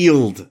the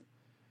field.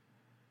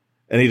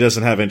 And he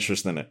doesn't have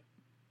interest in it.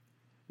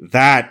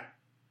 That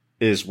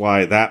is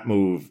why that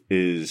move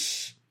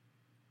is,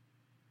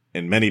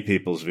 in many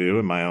people's view,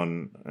 in my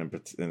own,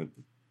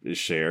 is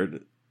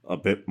shared, a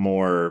bit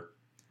more,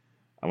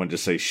 I wouldn't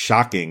just say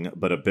shocking,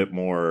 but a bit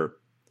more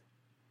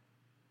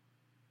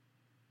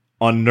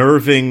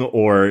unnerving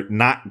or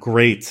not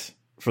great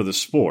for the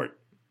sport.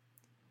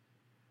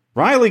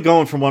 Riley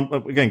going from one,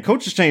 again,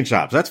 coaches change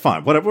jobs. That's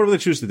fine. Whatever they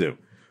choose to do.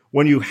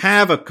 When you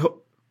have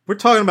we're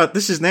talking about,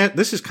 this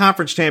is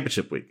conference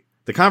championship week.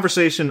 The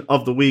conversation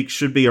of the week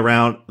should be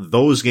around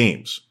those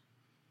games.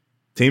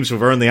 Teams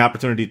who've earned the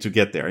opportunity to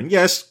get there. And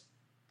yes,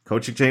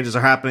 coaching changes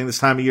are happening this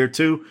time of year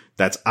too.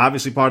 That's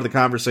obviously part of the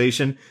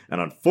conversation. And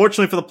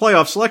unfortunately for the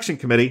playoff selection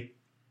committee,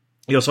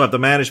 you also have the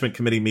management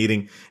committee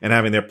meeting and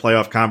having their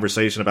playoff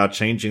conversation about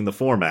changing the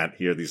format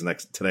here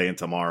today and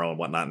tomorrow and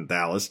whatnot in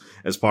Dallas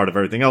as part of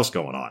everything else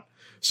going on.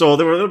 So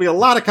there will be a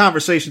lot of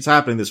conversations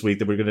happening this week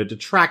that we're going to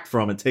detract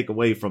from and take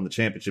away from the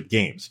championship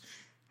games.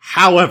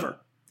 However,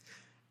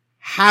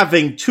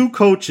 having 2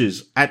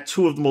 coaches at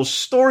 2 of the most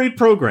storied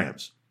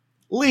programs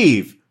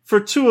leave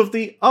for 2 of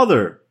the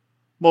other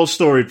most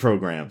storied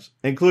programs,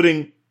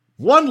 including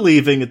one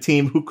leaving a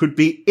team who could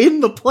be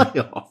in the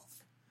playoff,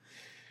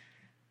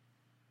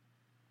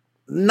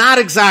 not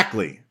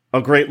exactly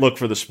a great look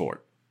for the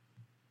sport.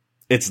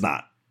 It's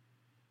not.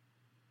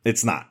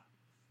 It's not.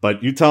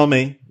 But you tell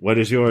me, what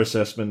is your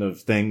assessment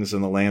of things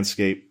in the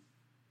landscape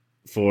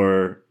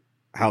for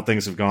how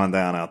things have gone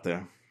down out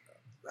there?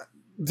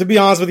 To be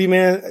honest with you,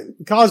 man,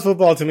 college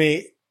football to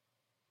me,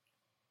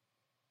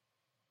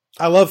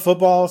 I love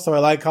football, so I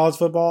like college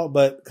football,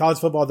 but college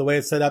football, the way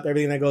it's set up,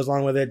 everything that goes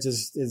along with it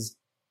just is,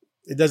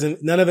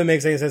 none of it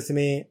makes any sense to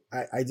me.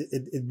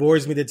 It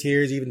bores me to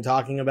tears even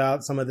talking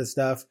about some of this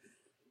stuff.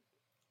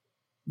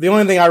 The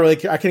only thing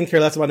I couldn't care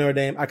less about Notre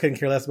Dame. I couldn't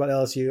care less about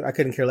LSU. I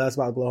couldn't care less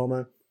about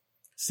Oklahoma.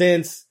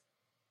 Since,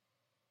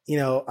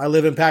 I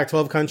live in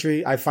Pac-12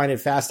 country, I find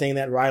it fascinating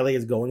that Riley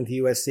is going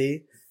to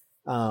USC.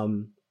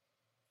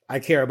 I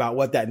care about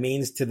what that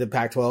means to the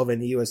Pac-12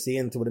 and the USC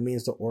and to what it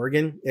means to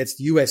Oregon.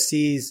 It's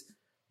USC's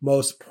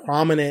most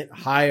prominent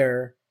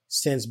hire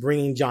since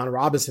bringing John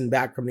Robinson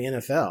back from the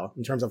NFL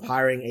in terms of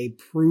hiring a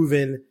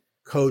proven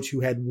coach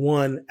who had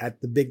won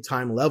at the big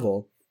time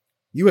level.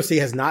 USC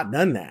has not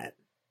done that.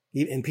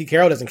 And Pete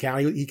Carroll doesn't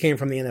count. He came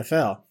from the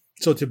NFL.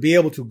 So to be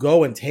able to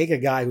go and take a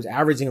guy who's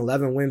averaging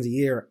 11 wins a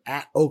year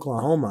at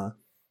Oklahoma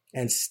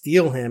and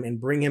steal him and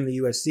bring him to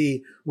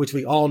USC, which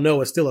we all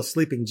know is still a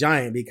sleeping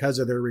giant because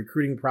of their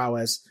recruiting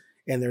prowess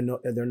and their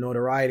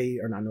notoriety,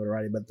 or not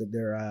notoriety, but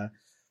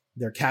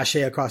their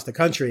cachet across the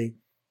country,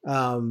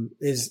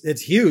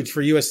 it's huge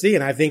for USC.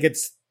 And I think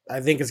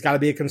it's got to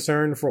be a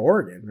concern for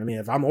Oregon. I mean,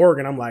 if I'm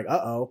Oregon, I'm like,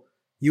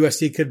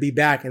 USC could be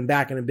back in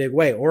a big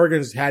way.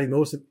 Oregon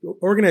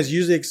has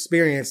usually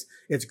experienced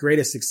its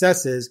greatest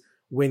successes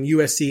when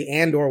USC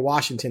and or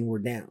Washington were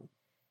down.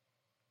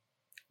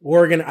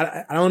 Oregon,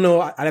 I don't know.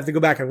 I'd have to go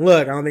back and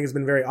look. I don't think it's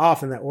been very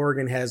often that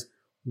Oregon has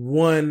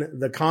won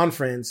the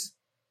conference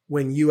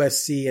when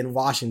USC and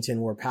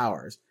Washington were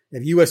powers.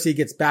 If USC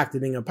gets back to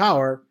being a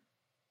power,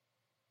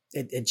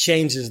 it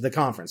changes the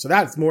conference. So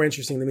that's more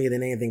interesting to me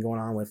than anything going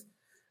on with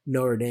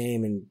Notre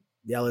Dame and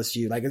the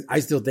LSU. Like,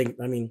 I still think,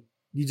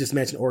 you just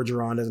mentioned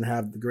Orgeron doesn't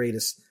have the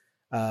greatest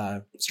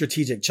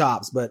strategic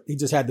chops, but he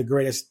just had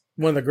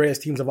one of the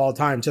greatest teams of all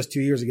time just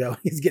 2 years ago.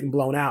 He's getting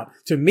blown out.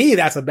 To me,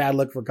 that's a bad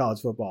look for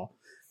college football.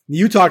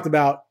 You talked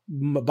about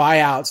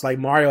buyouts, like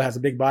Mario has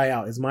a big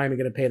buyout. Is Miami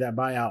going to pay that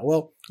buyout?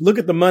 Well, look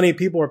at the money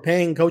people are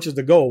paying coaches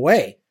to go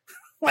away.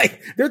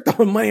 Like, they're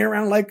throwing money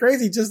around like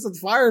crazy just to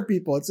fire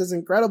people. It's just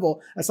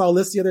incredible. I saw a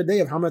list the other day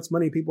of how much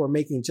money people are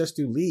making just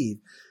to leave.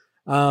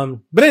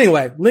 But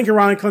anyway, Lincoln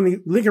Riley coming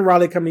to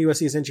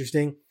USC is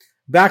interesting.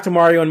 Back to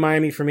Mario and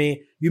Miami for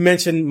me. You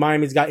mentioned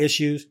Miami's got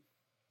issues.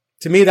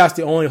 To me, that's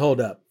the only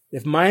holdup.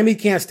 If Miami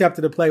can't step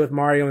to the plate with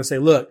Mario and say,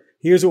 look,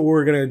 here's what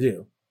we're going to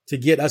do to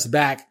get us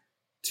back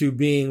to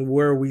being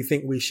where we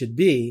think we should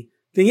be,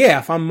 then yeah,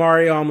 if I'm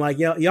Mario, I'm like,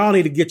 y'all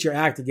need to get your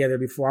act together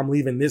before I'm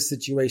leaving this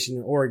situation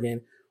in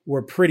Oregon,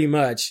 where pretty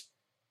much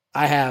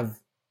I have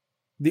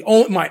the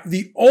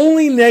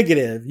only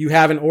negative you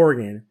have in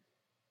Oregon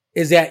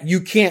is that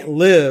you can't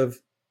live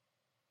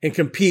and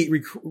compete,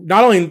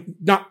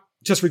 not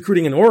just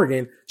recruiting in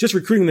Oregon, just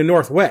recruiting in the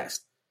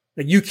Northwest.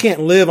 Like, you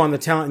can't live on the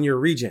talent in your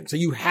region. So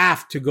you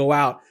have to go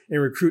out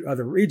and recruit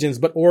other regions,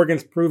 but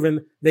Oregon's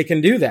proven they can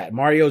do that.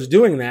 Mario's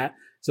doing that.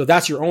 So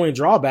that's your only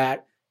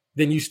drawback.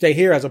 Then you stay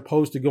here as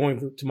opposed to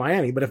going to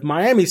Miami. But if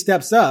Miami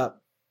steps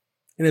up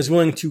and is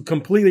willing to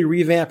completely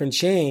revamp and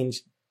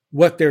change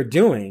what they're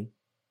doing,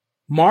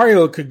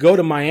 Mario could go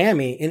to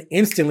Miami and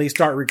instantly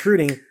start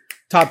recruiting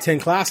top 10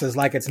 classes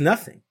like it's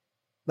nothing.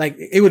 Like,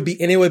 it would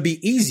be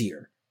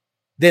easier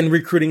than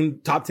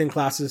recruiting top 10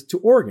 classes to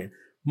Oregon.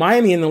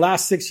 Miami in the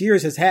last 6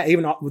 years has had,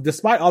 even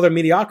despite all their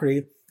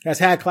mediocrity, has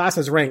had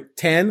classes ranked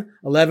 10,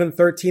 11,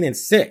 13, and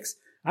 6.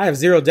 I have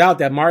zero doubt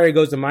that Mario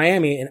goes to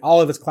Miami and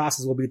all of his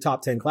classes will be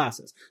top 10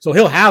 classes. So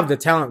he'll have the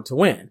talent to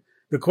win.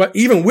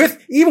 Even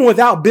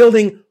without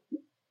building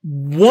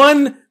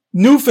one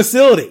new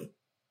facility,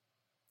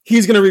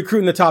 he's going to recruit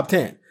in the top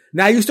 10.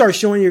 Now you start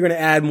showing you're going to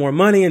add more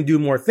money and do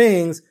more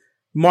things.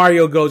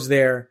 Mario goes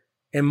there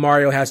and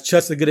Mario has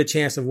just as good a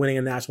chance of winning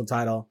a national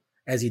title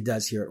as he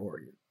does here at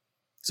Oregon.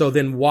 So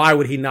then why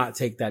would he not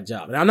take that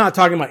job? And I'm not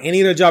talking about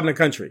any other job in the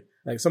country.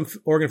 Like, some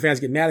Oregon fans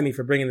get mad at me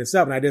for bringing this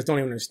up, and I just don't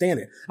even understand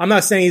it. I'm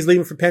not saying he's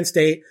leaving for Penn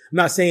State. I'm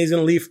not saying he's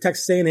going to leave for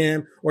Texas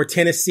A&M or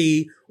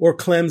Tennessee or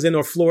Clemson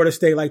or Florida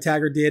State like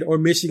Taggart did or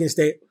Michigan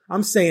State.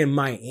 I'm saying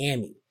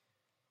Miami.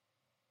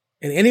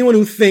 And anyone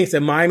who thinks that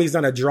Miami's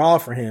not a draw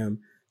for him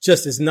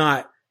just is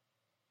not,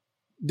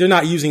 they're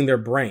not using their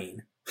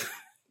brain.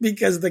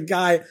 Because the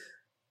guy,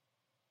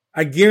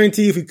 I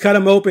guarantee if you cut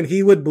him open,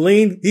 he would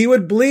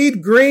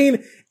bleed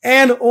green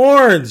and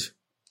orange.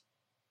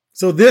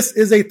 So this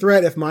is a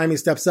threat if Miami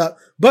steps up.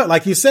 But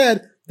like you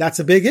said, that's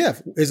a big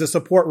if. Is the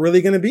support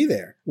really going to be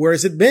there? Where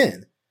has it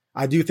been?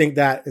 I do think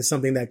that is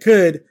something that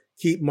could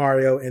keep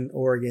Mario in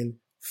Oregon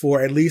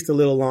for at least a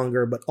little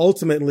longer. But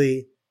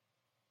ultimately,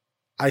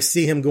 I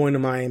see him going to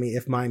Miami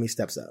if Miami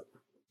steps up.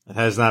 It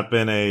has not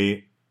been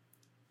a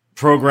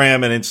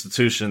program and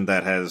institution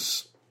that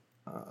has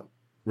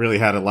really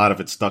had a lot of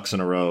its ducks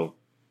in a row,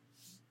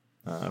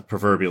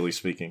 proverbially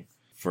speaking,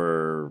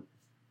 for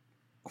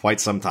quite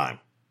some time.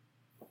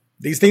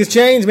 These things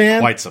change, man.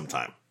 Quite some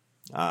time.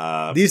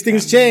 These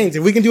things change.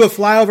 If we can do a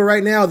flyover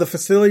right now, the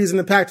facilities in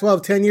the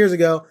Pac-12 10 years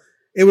ago,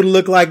 it would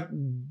look like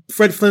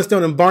Fred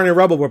Flintstone and Barney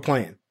Rubble were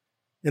playing.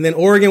 And then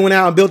Oregon went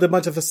out and built a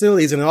bunch of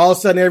facilities, and all of a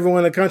sudden everyone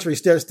in the country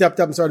stepped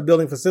up and started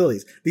building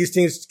facilities. These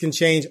things can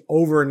change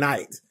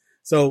overnight.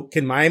 So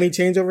can Miami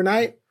change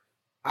overnight?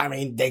 I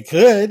mean, they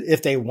could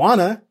if they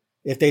wanna.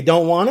 If they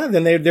don't wanna,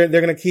 then they're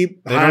going to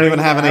keep. They don't even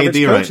have an AD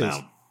right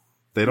now.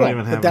 They don't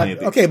even have an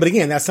AD. Okay, but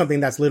again, that's something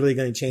that's literally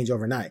going to change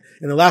overnight.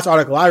 And the last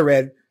article I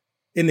read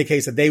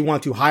indicates that they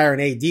want to hire an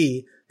AD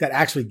that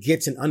actually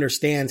gets and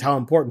understands how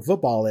important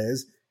football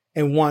is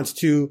and wants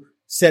to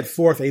set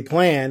forth a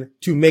plan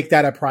to make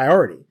that a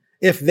priority.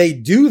 If they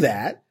do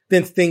that,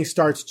 then things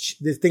start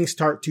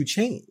to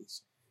change.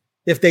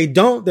 If they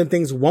don't, then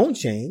things won't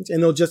change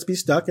and they'll just be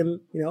stuck in,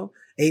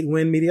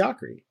 8-win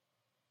mediocrity.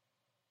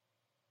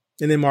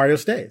 And then Mario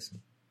stays.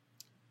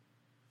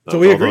 So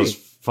we agree. Those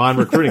fine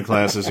recruiting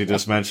classes you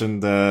just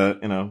mentioned,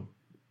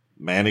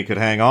 Manny could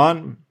hang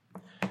on,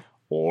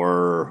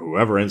 or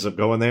whoever ends up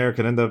going there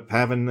could end up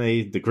having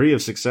a degree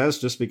of success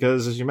just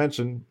because, as you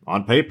mentioned,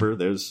 on paper,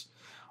 there's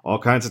all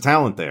kinds of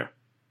talent there.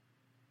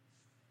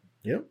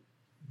 Yep.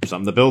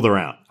 Something to build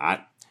around. I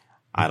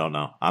don't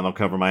know. I don't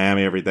cover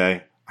Miami every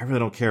day. I really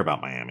don't care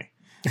about Miami.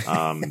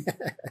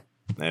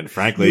 And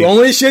frankly, you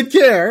only should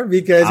care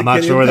because I'm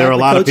not sure there are a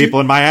lot of people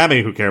in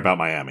Miami who care about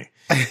Miami,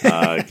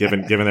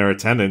 given their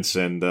attendance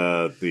and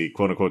the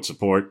quote unquote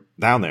support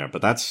down there.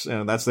 But that's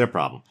their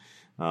problem.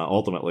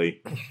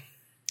 Ultimately,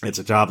 it's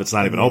a job that's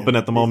not even open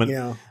at the moment.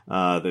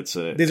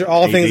 These are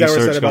all things that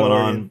were said about going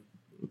Oregon.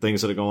 on,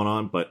 things that are going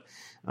on. But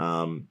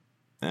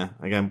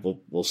again,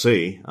 we'll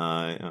see.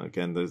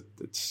 Again,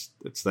 it's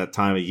that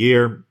time of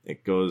year.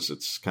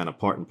 It's kind of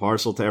part and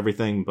parcel to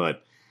everything.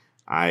 But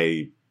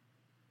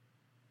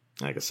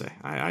like I say,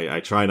 I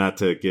try not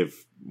to give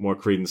more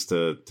credence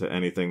to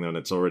anything than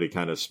it's already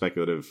kind of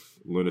speculative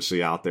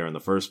lunacy out there in the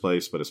first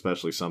place, but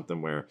especially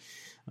something where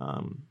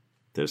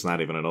there's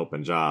not even an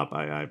open job.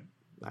 I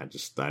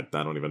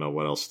don't even know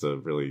what else to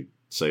really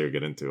say or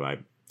get into.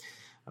 I've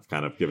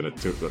kind of given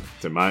it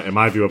in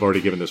my view, I've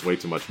already given this way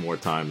too much more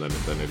time than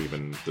it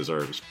even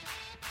deserves.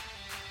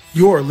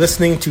 You're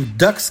listening to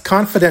Ducks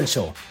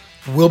Confidential.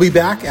 We'll be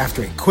back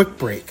after a quick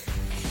break.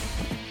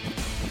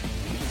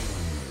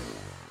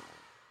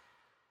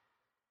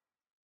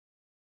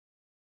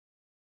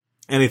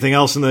 Anything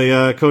else in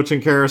the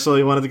coaching carousel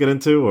you wanted to get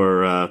into,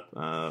 or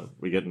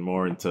we getting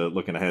more into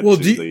looking ahead? Well,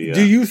 do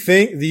you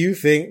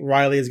think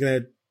Riley is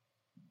going to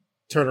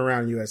turn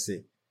around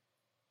USC,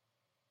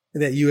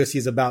 and that USC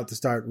is about to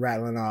start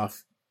rattling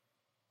off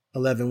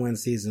 11-win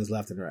seasons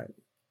left and right?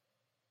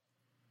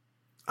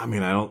 I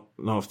mean, I don't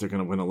know if they're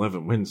going to win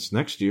 11 wins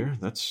next year.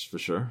 That's for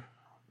sure.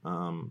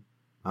 I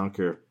don't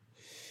care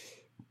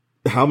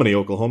how many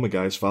Oklahoma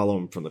guys follow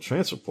him from the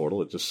transfer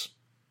portal. It just,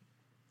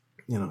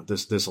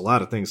 there's a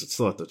lot of things that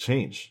still have to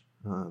change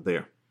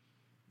there.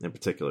 In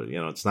particular,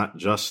 it's not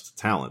just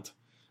talent.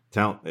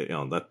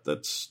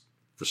 That's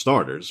for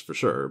starters for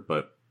sure,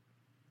 but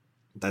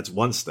that's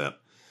one step.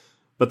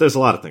 But there's a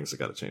lot of things that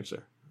got to change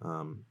there.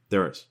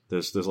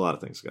 There's a lot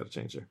of things that got to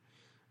change there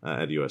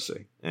at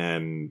USC,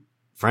 and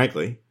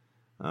frankly,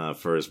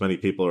 for as many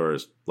people are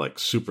like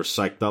super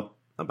psyched up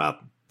about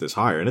this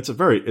hire, and it's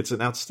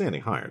an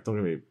outstanding hire. Don't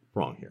get me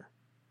wrong here.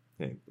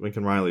 Okay,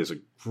 Lincoln Riley is a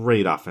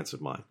great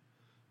offensive mind,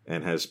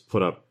 and has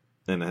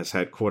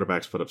had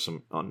quarterbacks put up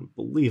some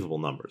unbelievable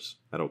numbers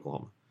at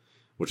Oklahoma,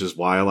 which is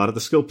why a lot of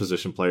the skill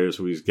position players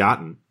who he's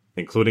gotten,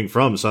 including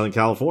from Southern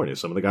California,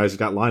 some of the guys he's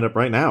got lined up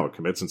right now are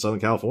commits in Southern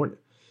California,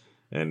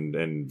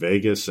 and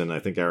Vegas, and I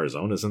think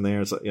Arizona's in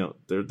there. It's like,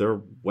 they're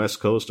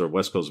West Coast or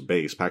West Coast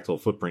based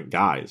Pac-12 footprint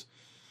guys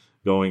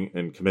going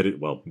and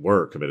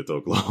were committed to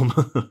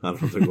Oklahoma. I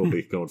don't know if they will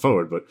be going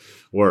forward, but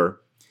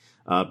were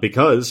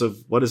because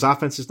of what his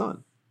offense has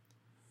done.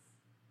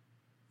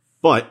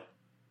 But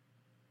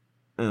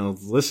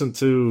listen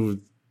to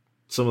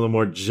some of the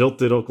more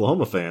jilted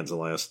Oklahoma fans in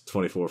the last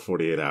 24,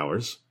 48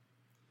 hours.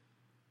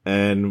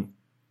 And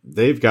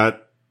they've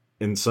got,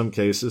 in some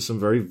cases, some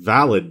very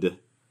valid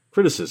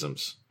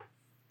criticisms.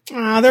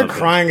 They're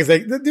crying.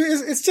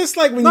 It's just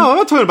like when I'm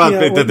not talking about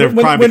that they're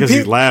crying because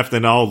he left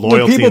and all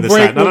loyalty and this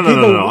that.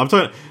 No. I'm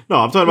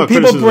talking about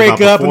people break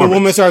up and the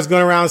woman starts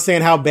going around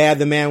saying how bad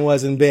the man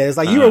was in bed. It's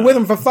like, you were with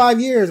him for 5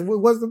 years.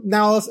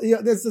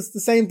 It's just the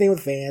same thing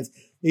with fans.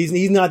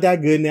 He's not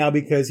that good now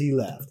because he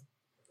left.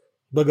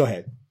 But go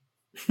ahead.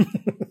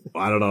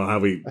 I don't know how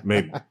we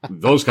made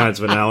those kinds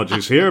of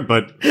analogies here,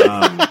 but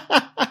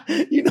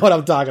you know what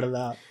I'm talking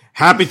about.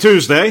 Happy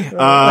Tuesday,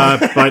 but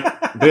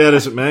be that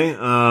as it may,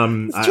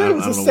 it's true.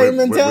 It's the same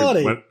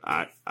mentality.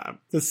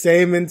 The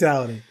same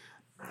mentality.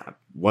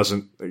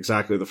 Wasn't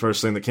exactly the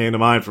first thing that came to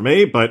mind for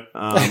me, but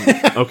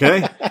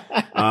okay.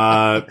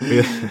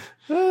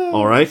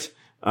 All right.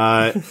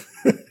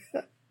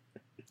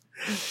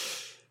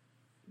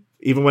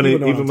 Even when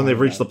they've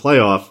reached the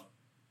playoff,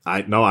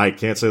 I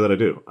can't say that I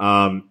do.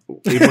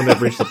 Even when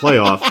they've reached the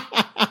playoff,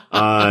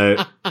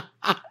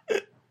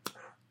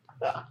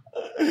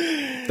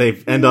 they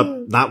end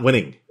up not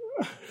winning.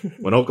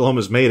 When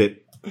Oklahoma's made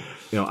it,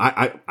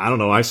 I don't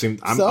know.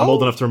 I'm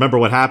old enough to remember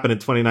what happened in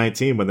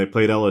 2019 when they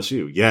played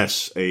LSU.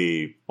 Yes,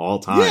 a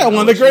all-time. Yeah,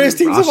 one of the greatest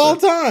teams of all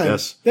time.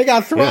 Yes, they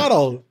got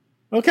throttled.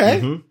 Yeah. Okay,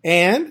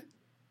 mm-hmm.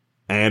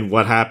 And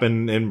what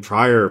happened in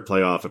prior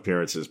playoff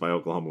appearances by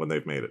Oklahoma when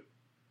they've made it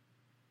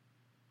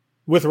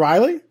with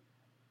Riley?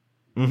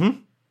 Mm-hmm.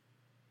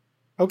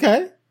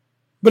 Okay.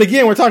 But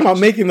again, we're talking about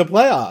making the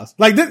playoffs.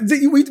 Like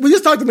we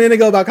just talked a minute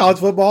ago about college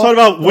football. Talking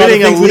about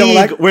winning a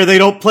league where they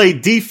don't play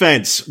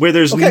defense, where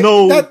there's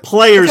no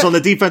players on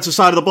the defensive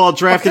side of the ball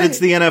drafted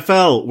into the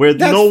NFL, where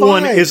no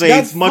one is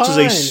as much as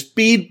a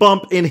speed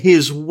bump in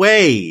his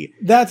way.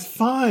 That's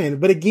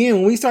fine. But again,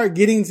 when we start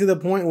getting to the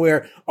point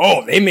where,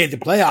 they made the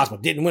playoffs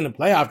but didn't win the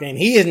playoff game,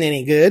 he isn't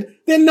any good,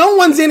 then no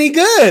one's any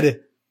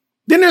good.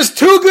 Then there's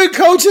 2 good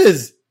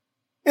coaches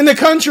in the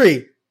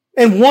country.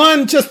 And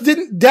one just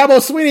didn't. Dabo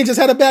Swinney just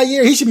had a bad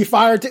year. He should be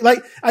fired.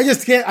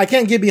 I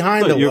can't get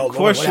behind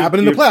what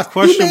happened in the playoffs.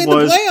 He made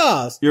the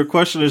playoffs. Your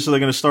question is, are they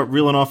going to start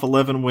reeling off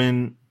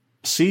 11-win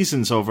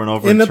seasons over and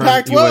over in and the turn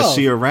Pac-12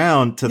 USC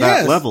around to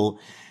that level?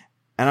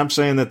 And I'm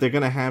saying that they're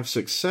going to have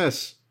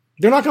success.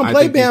 They're not going to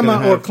play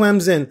Bama or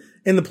Clemson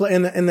in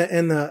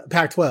the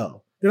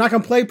Pac-12. They're not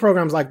going to play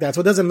programs like that.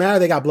 So it doesn't matter.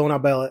 They got blown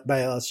out by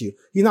LSU.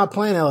 He's not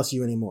playing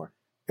LSU anymore,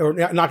 or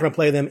not going to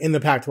play them in the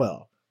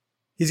Pac-12.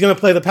 He's going to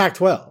play the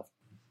Pac-12.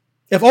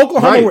 If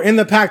Oklahoma were in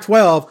the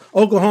Pac-12,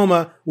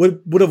 Oklahoma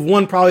would have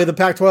won probably the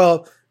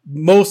Pac-12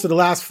 most of the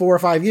last 4 or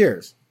 5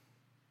 years.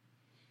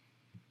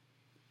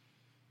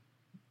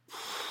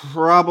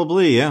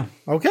 Probably, yeah.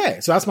 Okay,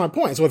 so that's my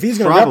point. So if he's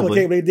going to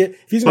replicate what he did,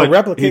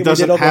 what he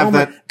did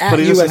Oklahoma at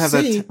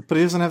USC, but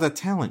he doesn't have that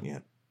talent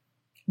yet.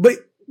 But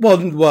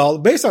well,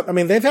 based on,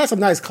 they've had some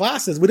nice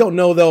classes. We don't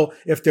know though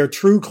if they're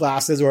true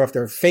classes or if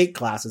they're fake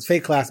classes.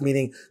 Fake class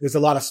meaning there's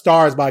a lot of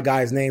stars by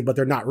guys' names, but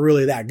they're not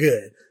really that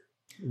good.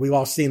 We've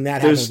all seen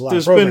that happen.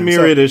 There's been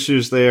myriad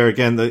issues there.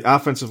 Again, the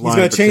offensive line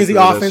going to change the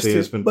offense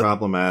has been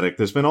problematic.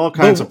 There's been all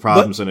kinds of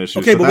problems and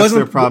issues. Okay, but that's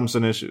their problems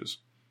and issues.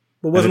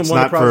 But wasn't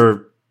one of the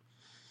problems?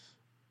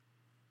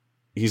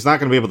 He's not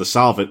going to be able to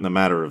solve it in a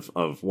matter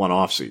of one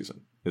off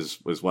season. Is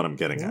what I'm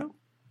getting at.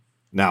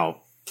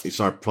 Now you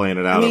start playing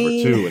it out over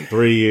 2 and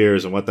 3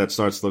 years, and what that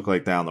starts to look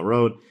like down the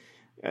road.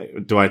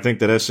 Do I think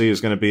that SC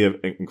is going to be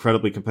an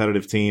incredibly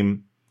competitive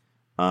team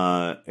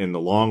in the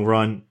long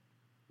run?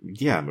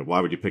 Yeah,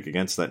 why would you pick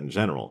against that in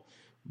general?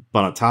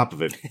 But on top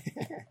of it,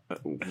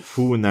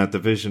 who in that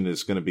division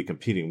is going to be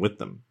competing with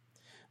them?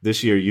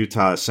 This year,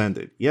 Utah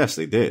ascended. Yes,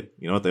 they did.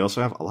 You know what? They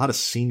also have a lot of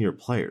senior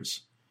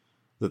players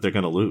that they're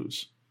going to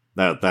lose.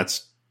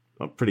 That's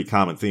a pretty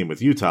common theme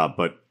with Utah.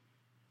 But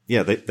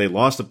yeah, they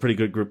lost a pretty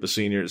good group of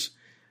seniors.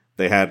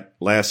 They had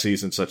last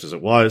season, such as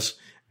it was,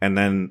 and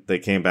then they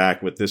came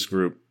back with this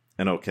group.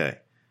 And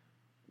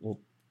well,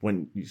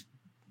 when you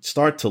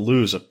start to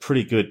lose a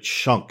pretty good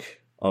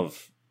chunk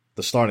of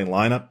the starting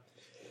lineup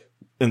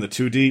in the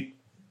 2 deep,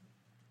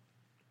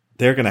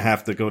 they're going to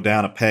have to go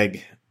down a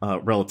peg,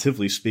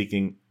 relatively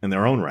speaking, in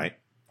their own right.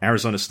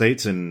 Arizona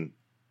State's in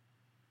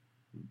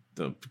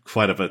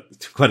quite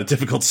a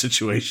difficult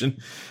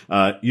situation.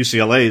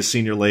 UCLA is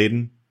senior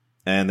laden,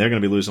 and they're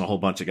going to be losing a whole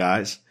bunch of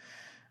guys.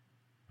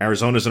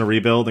 Arizona's in a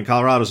rebuild, and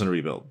Colorado's in a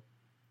rebuild.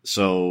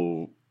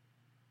 So,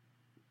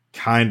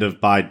 kind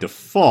of by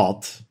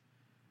default,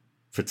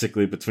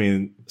 particularly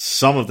between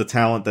some of the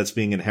talent that's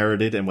being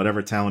inherited and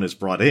whatever talent is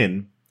brought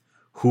in,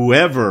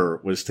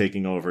 whoever was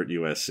taking over at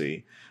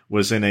USC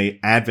was in a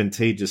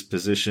advantageous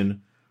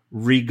position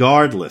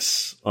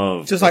regardless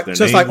of what their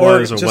name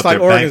was or what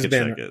their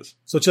bank check is.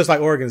 So just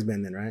like Oregon's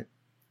been then, right?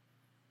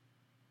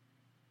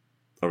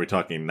 Are we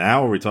talking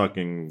now or are we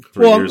talking 3 years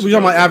ago? Well, we're talking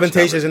about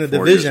advantageous in the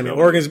division.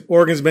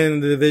 Oregon's been in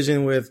the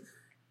division with,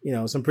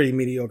 some pretty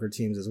mediocre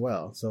teams as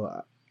well. So,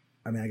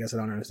 I guess I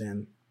don't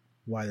understand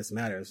why this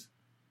matters.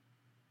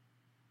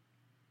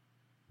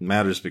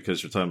 Matters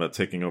because you're talking about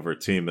taking over a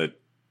team that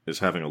is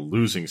having a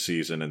losing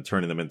season and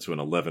turning them into an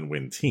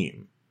 11-win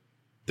team.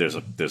 There's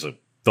a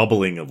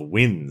doubling of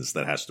wins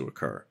that has to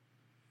occur.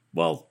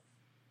 Well,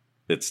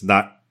 it's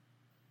not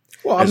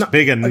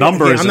big a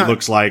number as it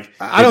looks like.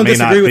 I don't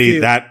disagree with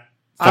you. That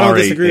far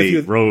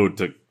a road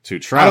to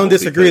travel. I don't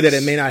disagree that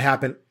it may not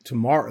happen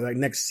tomorrow, like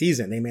next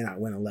season. They may not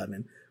win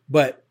 11,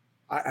 but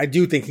I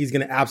do think he's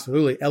going to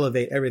absolutely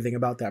elevate everything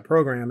about that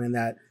program, and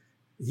that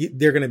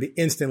they're going to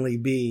instantly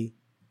be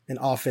an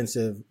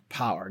offensive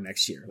power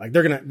next year. Like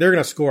they're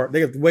gonna score.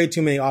 They have way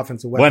too many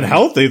offensive weapons. When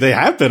healthy, they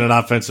have been an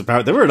offensive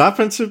power. They were an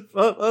offensive.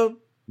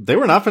 They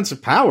were an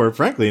offensive power,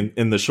 frankly,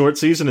 in the short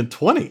season in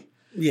 20.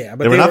 Yeah,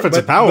 but they were an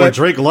offensive power when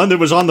Drake London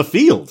was on the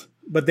field.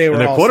 But they were,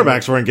 and their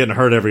quarterbacks weren't getting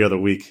hurt every other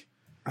week.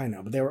 I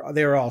know, but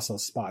they were also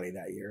spotty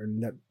that year,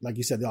 and that, like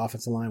you said, the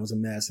offensive line was a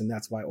mess, and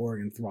that's why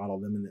Oregon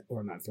throttled them,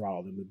 or not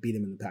throttled them, but beat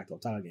them in the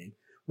Pac-12 title game.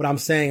 What I'm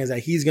saying is that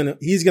he's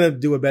gonna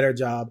do a better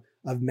job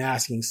of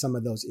masking some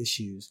of those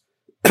issues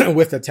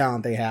with the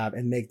talent they have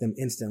and make them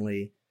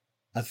instantly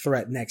a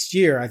threat next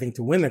year, I think,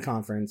 to win the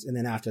conference. And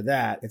then after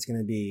that, it's going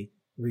to be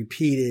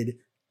repeated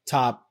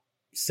top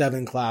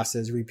 7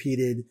 classes,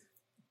 repeated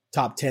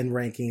top 10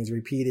 rankings,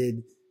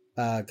 repeated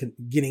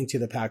getting to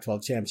the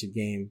Pac-12 championship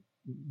game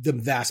the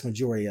vast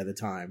majority of the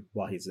time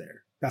while he's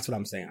there. That's what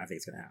I'm saying I think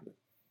it's going to happen.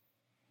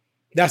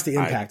 That's the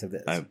impact of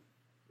this. I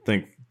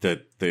think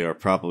that they are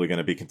probably going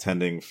to be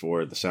contending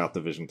for the South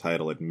Division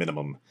title at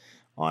minimum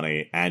on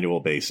an annual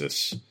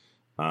basis,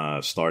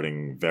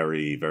 starting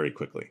very, very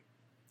quickly.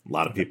 A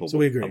lot of people. So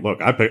we agree.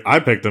 Look, I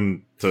picked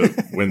them to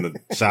win the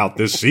South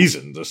this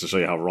season, just to show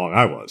you how wrong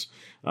I was,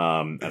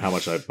 and how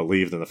much I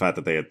believed in the fact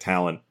that they had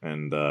talent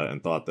and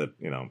thought that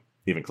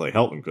even Clay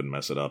Helton couldn't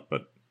mess it up.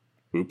 But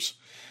oops.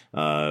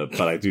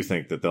 But I do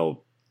think that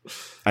they'll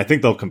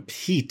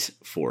compete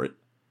for it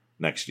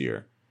next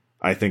year.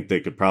 I think they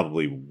could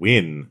probably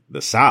win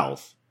the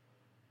South,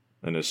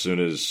 and as soon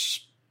as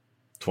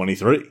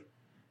 23.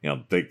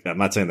 I'm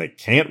not saying they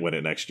can't win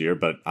it next year,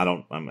 but I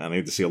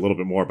need to see a little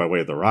bit more by way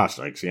of the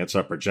roster. I can't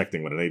start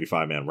projecting what an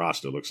 85-man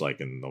roster looks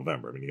like in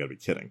November. I mean, you got to be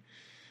kidding.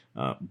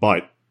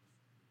 But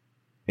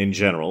in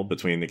general,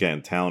 between,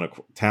 again,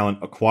 talent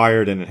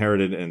acquired and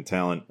inherited and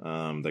talent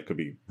that could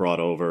be brought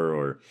over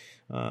or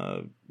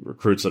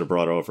recruits that are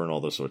brought over and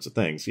all those sorts of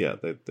things, yeah,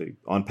 they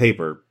on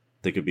paper,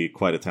 they could be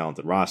quite a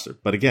talented roster.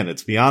 But again,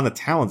 it's beyond the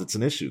talent. It's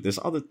an issue. There's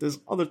other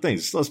things.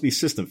 It still has to be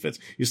system fits.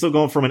 You're still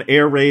going from an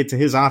air raid to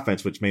his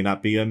offense, which may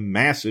not be a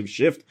massiff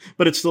shift,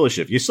 but it's still a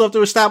shift. You still have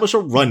to establish a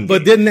run game.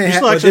 But didn't they you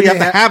still actually have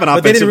to have an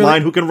offensive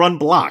line who can run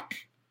block.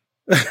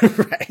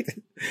 Right.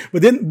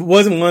 But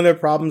wasn't one of their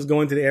problems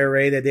going to the air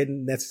raid that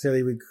didn't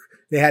necessarily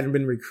they hadn't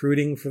been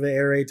recruiting for the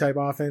air raid type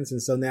offense,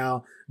 and so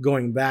now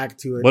going back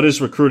to it. What is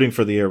recruiting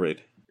for the air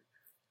raid?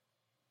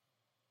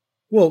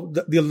 Well,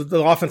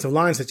 the offensive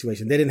line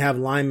situation. They didn't have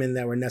linemen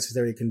that were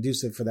necessarily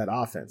conducive for that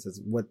offense. Is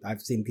what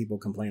I've seen people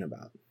complain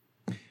about.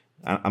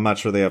 I'm not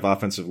sure they have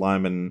offensive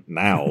linemen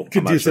now.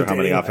 I'm not sure how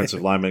many offensive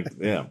linemen.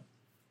 Yeah,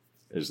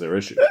 is their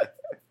issue.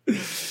 They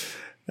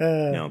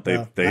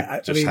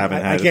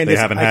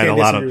haven't had a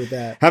lot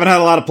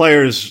of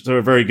players that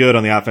are very good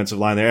on the offensive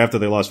line there after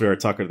they lost Vera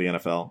Tucker to the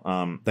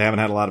NFL. They haven't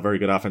had a lot of very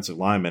good offensive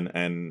linemen,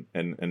 and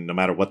no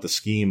matter what the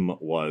scheme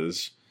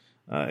was,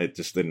 it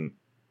just didn't.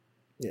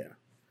 Yeah.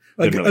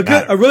 A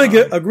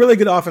really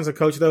good offensive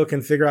coach though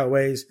can figure out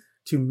ways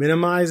to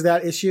minimize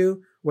that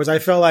issue. Whereas I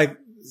felt like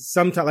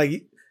sometimes,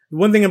 like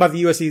one thing about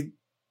the USC,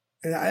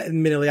 and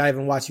admittedly I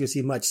haven't watched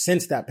USC much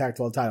since that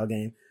Pac-12 title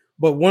game,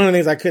 but one of the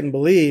things I couldn't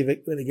believe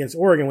against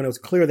Oregon when it was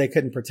clear they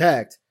couldn't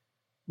protect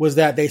was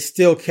that they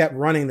still kept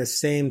running the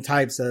same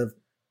types of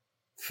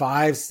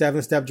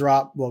 5-7 step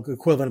drop, well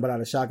equivalent but out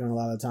of shotgun a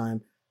lot of the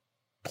time,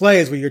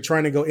 plays where you're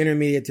trying to go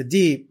intermediate to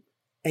deep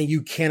and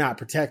you cannot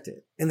protect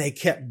it, and they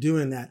kept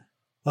doing that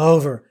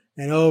over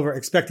and over,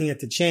 expecting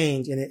it to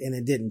change, and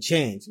it didn't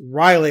change.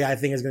 Riley, I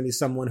think, is going to be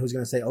someone who's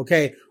going to say,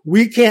 okay,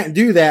 we can't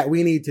do that.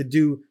 We need to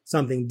do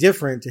something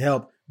different to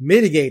help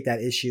mitigate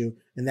that issue,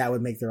 and that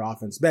would make their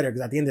offense better.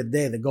 Because at the end of the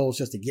day, the goal is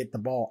just to get the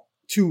ball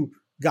to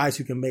guys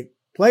who can make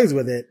plays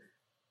with it,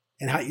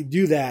 and how you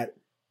do that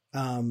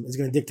is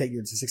going to dictate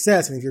your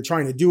success. And if you're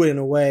trying to do it in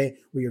a way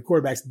where your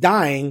quarterback's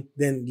dying,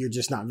 then you're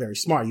just not very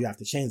smart. You have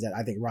to change that.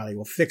 I think Riley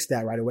will fix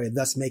that right away,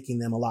 thus making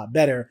them a lot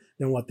better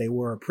than what they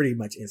were pretty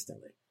much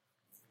instantly.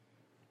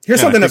 Here's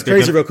something that's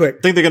crazy real quick.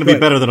 I think they're going to be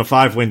better than a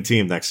 5-win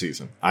team next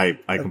season. I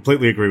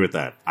completely agree with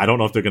that. I don't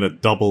know if they're going to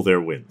double their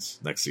wins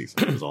next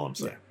season, is all I'm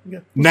saying.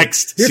 Yeah.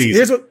 Next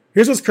season.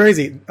 Here's what's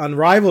crazy. On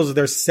Rivals,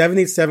 they're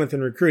 77th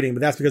in recruiting,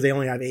 but that's because they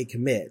only have 8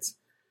 commits.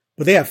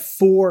 But they have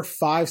 4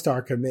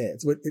 5-star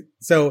commits.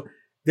 So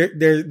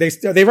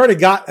they've already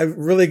got a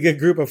really good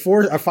group of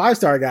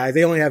 5-star guys.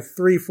 They only have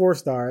 3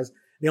 4-stars.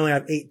 They only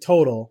have 8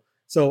 total.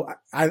 So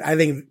I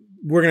think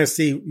we're going to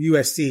see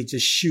USC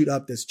just shoot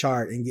up this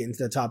chart and get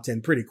into the top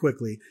 10 pretty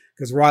quickly,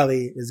 because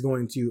Riley is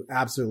going to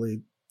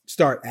absolutely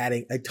start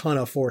adding a ton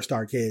of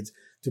 4-star kids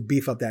to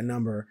beef up that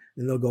number,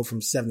 and they'll go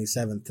from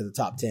 77th to the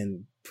top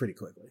 10 pretty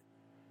quickly.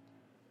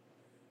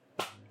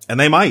 And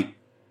they might.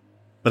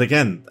 But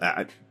again,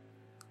 I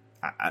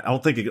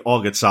don't think it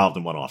all gets solved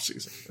in one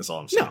offseason. That's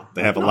all I'm saying.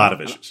 They have a lot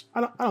of issues.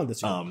 I don't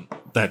disagree.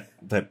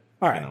 That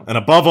all right. And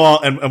above all,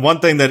 and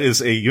one thing that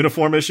is a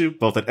uniform issue,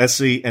 both at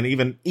SC and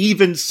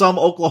even some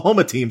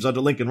Oklahoma teams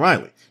under Lincoln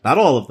Riley, not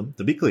all of them,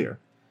 to be clear,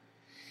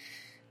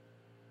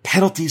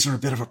 penalties are a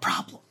bit of a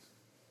problem.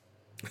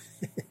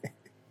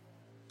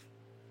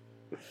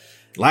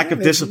 Lack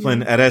of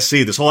discipline at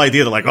SC. This whole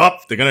idea that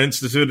they're going to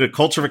institute a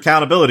culture of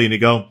accountability, and you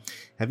go,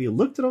 have you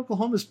looked at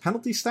Oklahoma's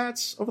penalty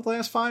stats over the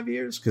last 5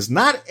 years? Because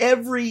not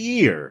every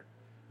year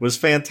was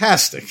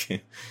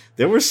fantastic.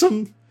 There were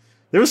some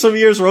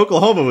years where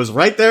Oklahoma was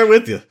right there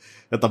with you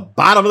at the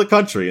bottom of the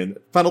country in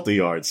penalty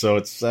yards. So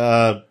it's,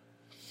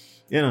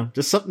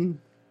 just something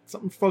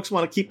folks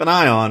want to keep an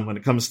eye on when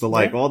it comes to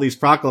all these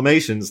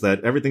proclamations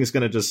that everything's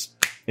going to just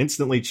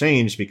instantly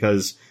change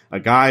because a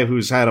guy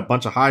who's had a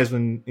bunch of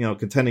Heisman,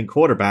 contending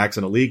quarterbacks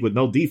in a league with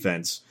no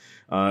defense,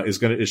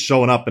 is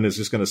showing up and is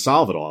just going to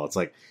solve it all. It's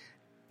like,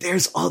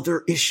 there's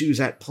other issues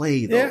at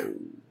play though. Yeah,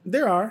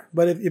 there are.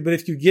 But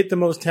if you get the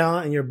most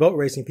talent and you're boat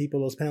racing people,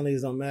 those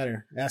penalties don't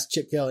matter. Ask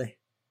Chip Kelly.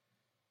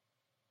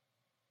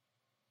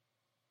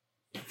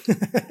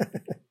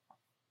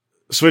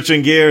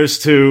 Switching gears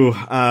to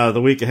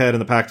the week ahead in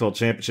the Pac-12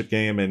 championship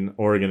game in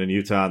Oregon and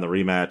Utah and the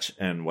rematch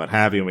and what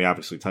have you, and we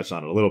obviously touched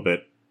on it a little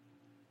bit,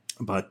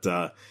 but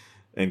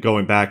and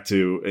going back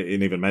to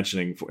and even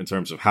mentioning in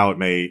terms of how it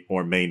may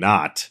or may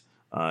not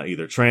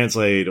either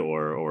translate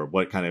or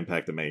what kind of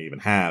impact it may even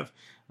have.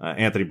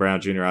 Anthony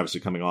Brown Jr. obviously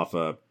coming off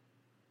a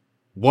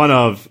one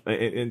of,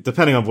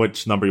 depending on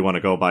which number you want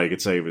to go by, you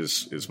could say it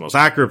was his most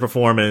accurate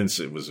performance.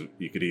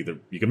 You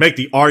could make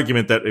the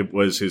argument that it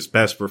was his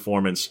best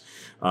performance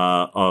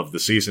of the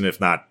season, if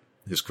not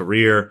his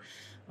career.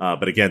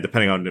 But again,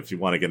 depending on if you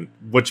want to get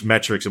which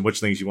metrics and which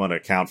things you want to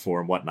account for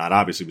and whatnot,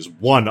 obviously it was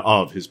one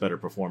of his better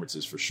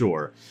performances for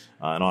sure,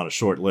 and on a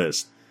short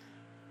list.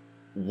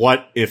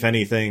 What, if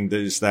anything,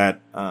 does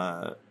that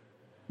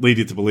lead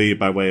you to believe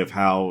by way of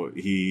how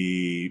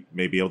he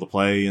may be able to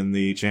play in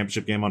the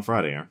championship game on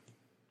Friday, Aaron?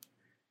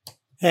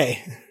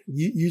 Hey,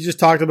 you just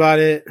talked about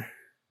it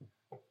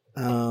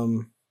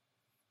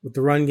with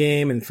the run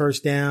game and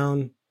first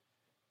down,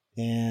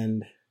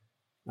 and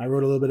I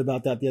wrote a little bit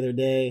about that the other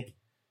day.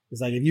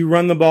 It's like if you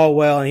run the ball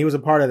well, and he was a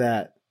part of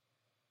that,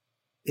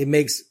 it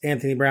makes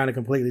Anthony Brown a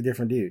completely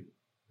different dude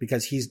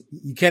because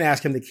you can't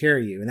ask him to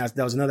carry you, and that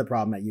was another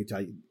problem at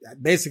Utah.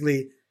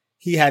 Basically,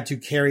 he had to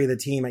carry the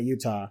team at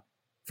Utah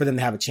for them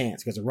to have a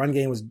chance because the run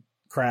game was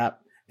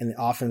crap and the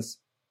offense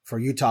for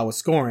Utah was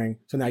scoring.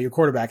 So now your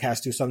quarterback has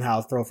to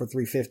somehow throw for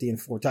 350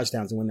 and 4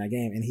 touchdowns and win that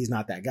game. And he's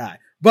not that guy.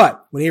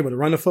 But when he's able to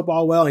run the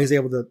football well and he's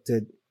able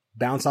to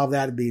bounce off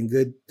that and be in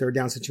good third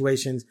down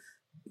situations,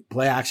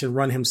 play action,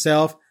 run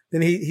himself,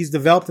 then he's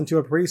developed into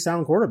a pretty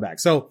sound quarterback.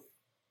 So,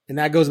 and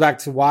that goes back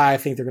to why I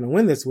think they're going to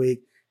win this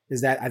week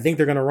is that I think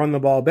they're going to run the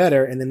ball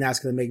better. And then that's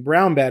going to make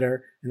Brown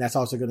better. And that's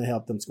also going to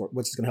help them score,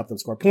 which is going to help them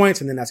score points.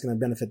 And then that's going to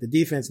benefit the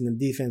defense. And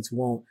the defense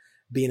won't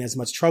be in as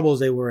much trouble as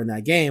they were in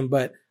that game.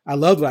 But I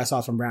loved what I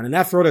saw from Brown. And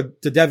that throw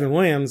to Devin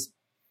Williams,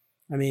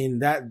 I mean,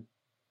 that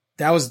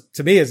was,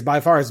 to me, is by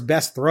far his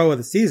best throw of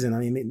the season. I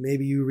mean,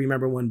 maybe you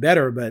remember one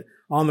better, but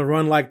on the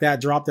run like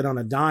that, dropped it on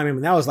a dime. I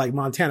mean, that was like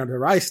Montana to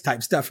Rice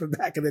type stuff from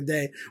back in the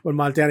day when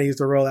Montana used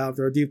to roll out,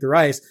 throw deep to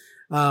Rice.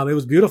 It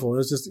was beautiful. It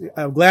was just,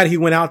 I'm glad he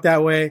went out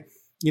that way.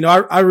 You know,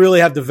 I really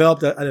have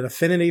developed an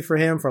affinity for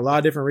him for a lot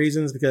of different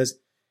reasons because,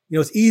 you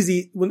know, it's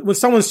easy when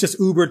someone's just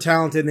uber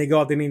talented and they go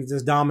out there and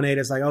just dominate.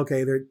 It's like,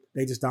 okay,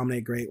 they just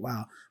dominate. Great.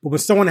 Wow. But when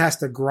someone has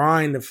to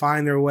grind to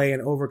find their way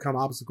and overcome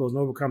obstacles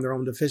and overcome their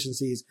own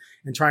deficiencies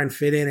and try and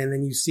fit in, and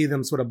then you see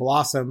them sort of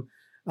blossom,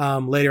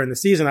 later in the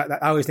season,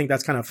 I always think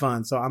that's kind of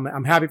fun. So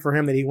I'm happy for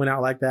him that he went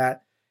out like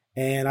that.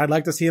 And I'd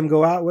like to see him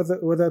go out with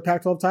a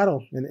Pac-12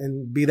 title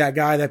and be that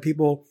guy that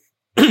people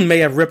may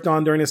have ripped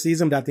on during the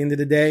season. But at the end of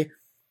the day,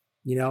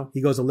 you know, he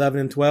goes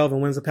 11-12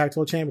 and wins the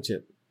Pac-12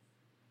 championship.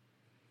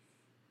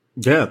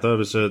 Yeah, I thought it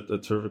was a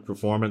terrific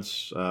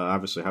performance.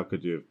 Obviously, how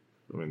could you?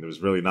 I mean, there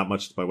was really not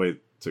much by way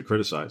to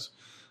criticize.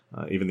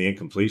 Even the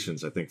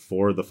incompletions, I think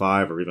 4 of the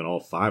 5, or even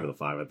all 5 of the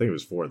 5, I think it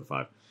was 4 of the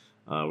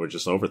 5, were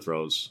just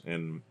overthrows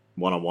in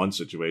one-on-one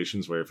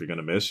situations where if you're going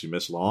to miss, you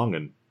miss long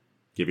and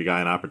give your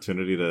guy an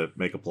opportunity to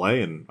make a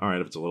play. And all right,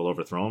 if it's a little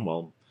overthrown,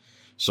 well,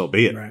 so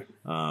be it. Right.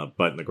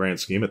 But in the grand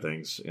scheme of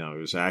things, you know, it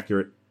was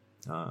accurate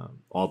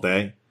all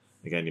day.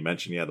 Again, you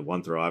mentioned, the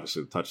one throw,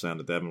 obviously the touchdown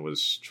to Devin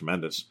was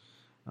tremendous.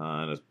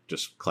 And a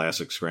just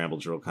classic scramble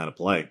drill kind of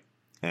play.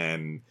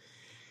 And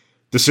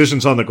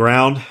decisions on the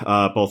ground,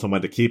 both on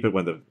when to keep it,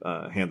 when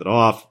to hand it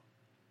off,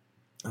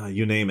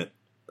 you name it.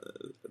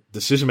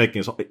 Decision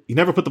making is, he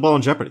never put the ball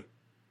in jeopardy.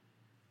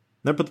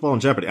 Never put the ball in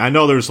jeopardy. I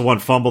know there was the one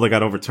fumble that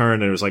got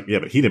overturned, and it was like, yeah,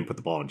 but he didn't put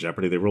the ball in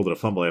jeopardy. They ruled it a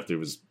fumble after it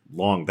was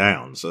long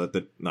down. So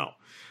no.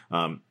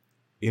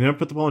 He never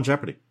put the ball in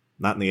jeopardy.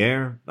 Not in the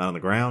air, not on the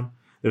ground.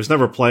 There was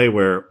never a play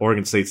where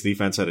Oregon State's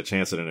defense had a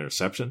chance at an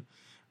interception.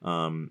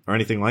 Or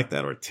anything like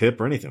that, or a tip,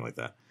 or anything like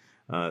that.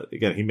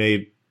 Again, he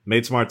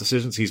made smart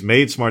decisions. He's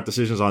made smart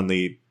decisions on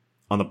the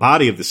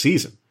body of the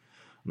season,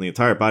 on the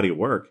entire body of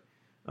work,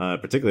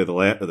 particularly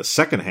the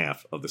second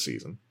half of the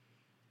season.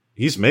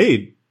 He's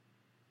made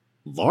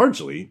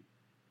largely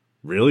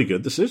really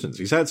good decisions.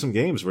 He's had some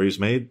games where he's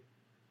made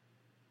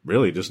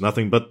really just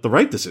nothing but the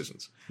right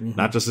decisions,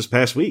 not just this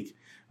past week.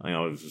 You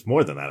know, it was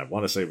more than that. I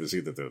want to say it was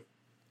either the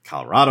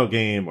Colorado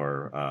game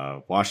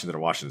or Washington or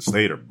Washington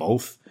State or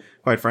both,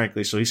 quite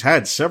frankly. So he's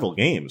had several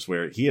games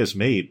where he has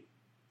made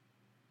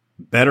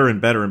better and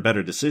better and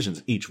better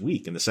decisions each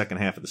week in the second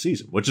half of the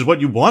season, which is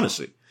what you want to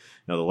see.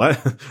 You know,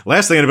 the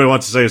last thing anybody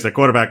wants to say is that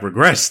quarterback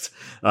regressed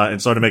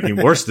and started making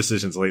worse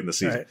decisions late in the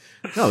season.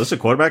 Right. No, this is a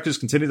quarterback who's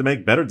continued to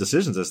make better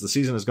decisions as the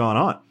season has gone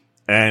on.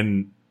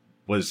 And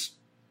was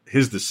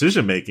his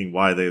decision-making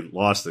why they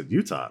lost at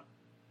Utah?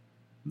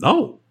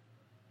 No.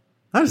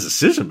 Not his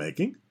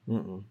decision-making.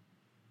 It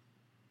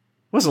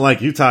wasn't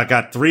like Utah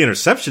got 3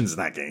 interceptions in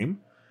that game.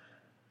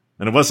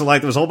 And it wasn't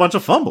like there was a whole bunch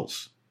of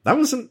fumbles. That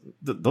wasn't,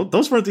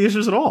 those weren't the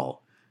issues at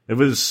all. It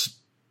was,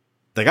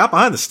 they got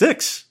behind the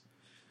sticks.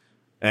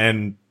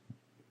 And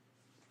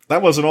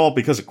that wasn't all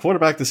because of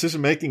quarterback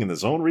decision-making and the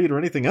zone read or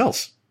anything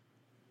else.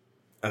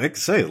 I think to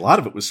say a lot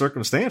of it was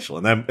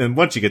circumstantial. And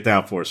once you get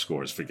down 4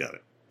 scores, forget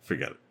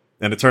it.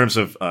 And in terms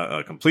of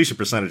completion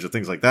percentage of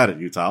things like that at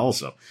Utah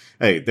also,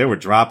 hey, there were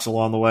drops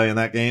along the way in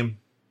that game,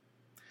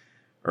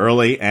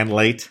 early and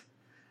late.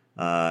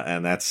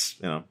 And that's,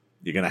 you know,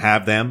 you're going to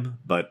have them,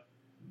 but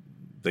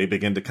they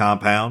begin to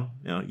compound.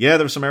 You know, yeah,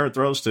 there were some errant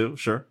throws too.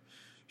 Sure.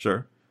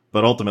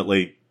 But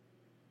ultimately,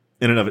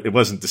 in and of it, it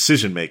wasn't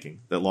decision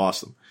making that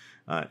lost them.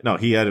 No,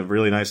 he had a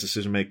really nice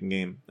decision-making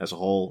game as a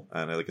whole.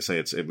 And like I say,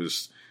 it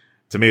was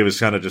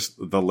kind of just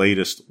the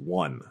latest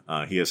one.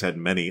 He has had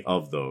many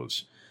of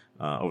those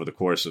over the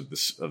course of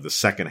the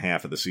second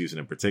half of the season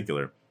in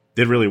particular.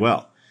 Did really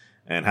well.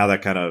 And how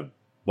that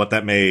what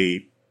that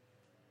may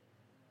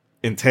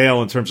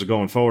entail in terms of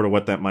going forward, or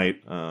what that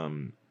might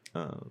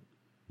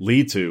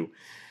lead to.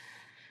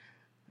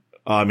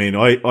 I mean,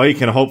 all you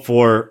can hope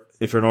for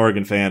if you're an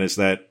Oregon fan is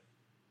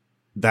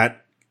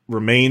that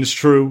remains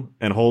true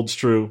and holds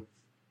true,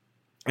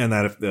 and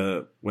that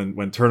if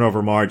when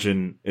turnover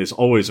margin is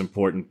always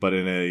important, but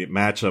in a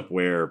matchup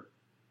where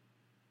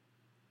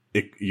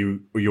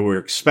you were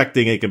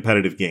expecting a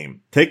competitive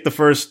game, take the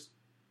first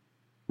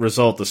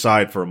result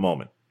aside for a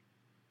moment.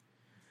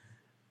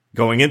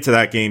 Going into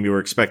that game, you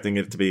were expecting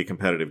it to be a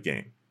competitive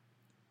game.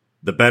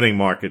 The betting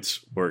markets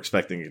were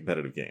expecting a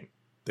competitive game.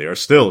 They are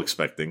still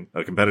expecting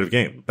a competitive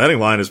game. The betting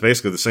line is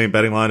basically the same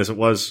betting line as it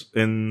was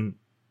in,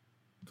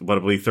 what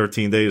I believe,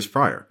 13 days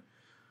prior,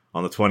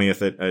 on the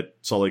 20th at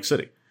Salt Lake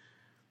City.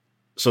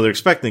 So they're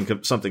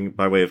expecting something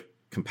by way of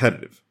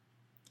competitive.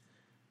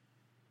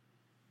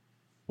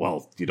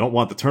 Well, you don't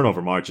want the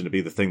turnover margin to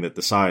be the thing that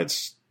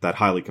decides that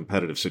highly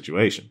competitive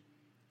situation.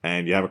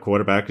 And you have a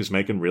quarterback who's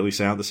making really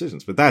sound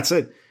decisions. But that's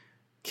it.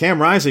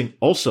 Cam Rising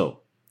also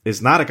is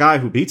not a guy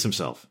who beats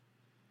himself.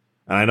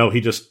 And I know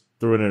he just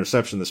threw an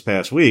interception this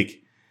past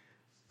week,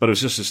 but it was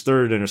just his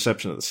third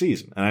interception of the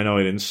season. And I know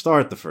he didn't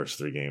start the first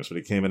 3 games, but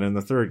he came in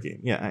the third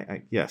game. Yeah,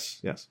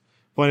 yes.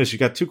 Point is, you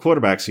got 2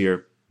 quarterbacks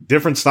here,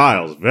 different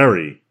styles,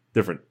 very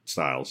different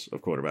styles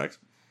of quarterbacks,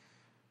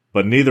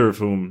 but neither of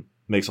whom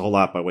makes a whole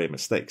lot by way of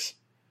mistakes.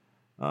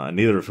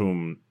 Neither of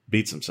whom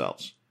beats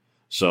themselves.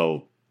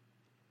 So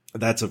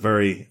that's a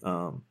very,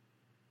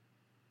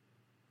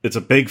 it's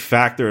a big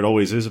factor. It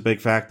always is a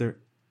big factor,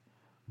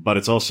 but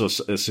it's also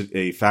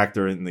a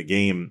factor in the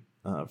game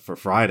for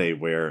Friday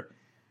where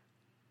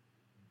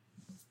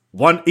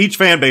each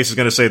fan base is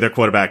going to say their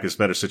quarterback is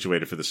better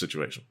situated for the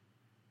situation.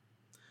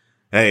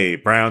 Hey,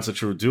 Brown's a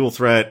true dual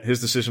threat.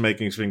 His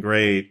decision-making has been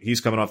great. He's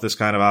coming off this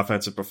kind of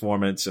offensive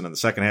performance, and in the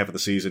second half of the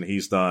season,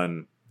 he's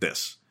done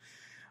this.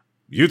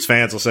 Utes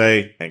fans will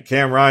say, and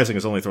Cam Rising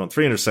has only thrown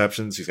 3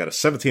 interceptions. He's got a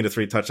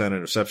 17-3 touchdown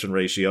interception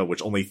ratio,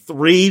 which only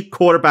 3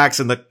 quarterbacks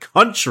in the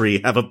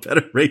country have a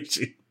better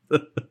ratio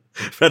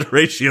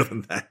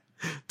than that.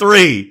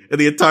 3 in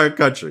the entire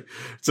country.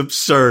 It's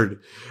absurd.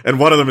 And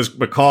one of them is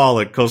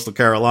McCall at Coastal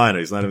Carolina.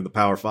 He's not even the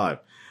Power 5.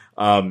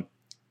 And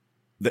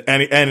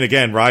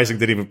again, Rising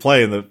didn't even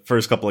play in the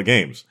first couple of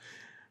games.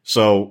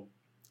 So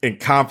in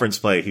conference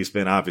play, he's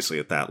been obviously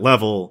at that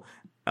level.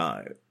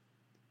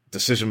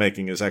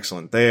 Decision-making is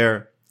excellent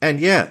there. And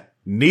yeah,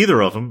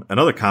 neither of them,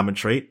 another common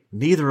trait,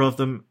 neither of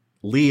them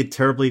lead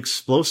terribly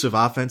explosive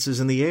offenses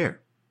in the air.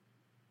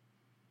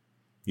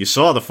 You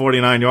saw the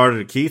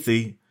 49-yarder to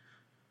Keithy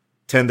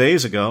 10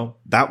 days ago.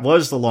 That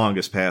was the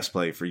longest pass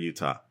play for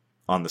Utah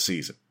on the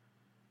season.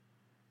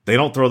 They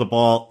don't throw the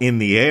ball in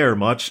the air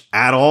much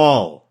at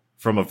all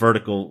from a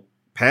vertical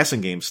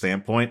passing game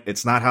standpoint.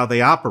 It's not how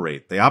they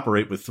operate. They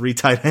operate with 3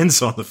 tight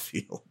ends on the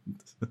field.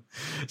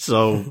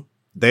 So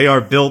they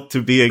are built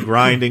to be a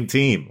grinding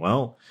team.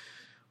 Well,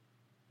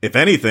 if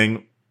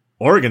anything,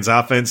 Oregon's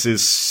offense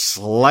is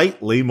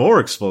slightly more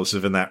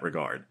explosive in that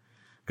regard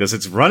because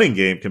its running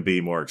game can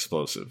be more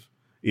explosive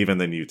even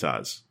than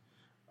Utah's,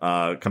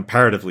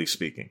 comparatively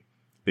speaking,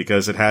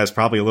 because it has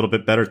probably a little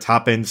bit better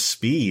top-end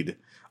speed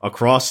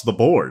across the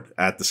board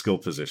at the skill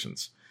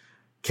positions.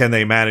 Can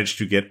they manage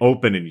to get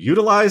open and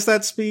utilize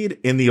that speed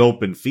in the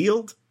open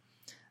field?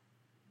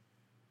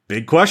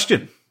 Big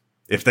question.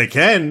 If they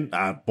can,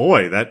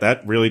 boy,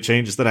 that really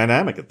changes the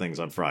dynamic of things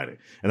on Friday.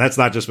 And that's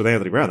not just with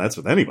Anthony Brown. That's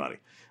with anybody.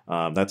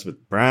 That's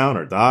with Brown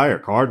or Dye or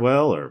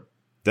Cardwell or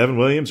Devin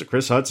Williams or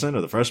Chris Hudson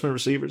or the freshman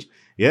receivers.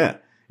 Yeah,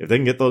 if they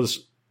can get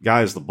those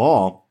guys the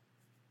ball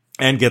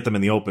and get them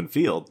in the open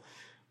field,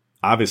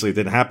 obviously it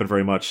didn't happen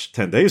very much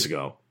 10 days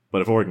ago.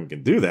 But if Oregon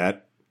can do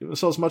that, give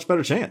themselves a much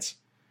better chance.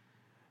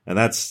 And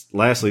that's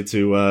lastly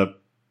to,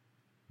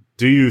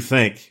 do you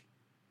think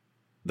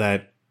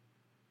that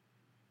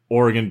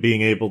Oregon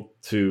being able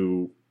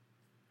to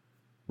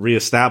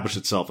reestablish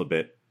itself a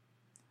bit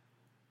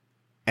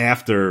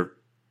after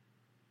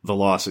the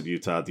loss at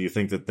Utah, do you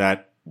think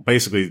that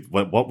basically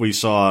what we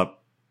saw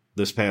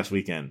this past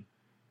weekend,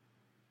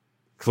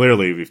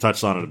 clearly we've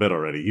touched on it a bit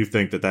already, you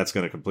think that that's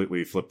going to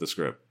completely flip the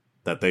script,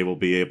 that they will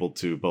be able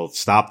to both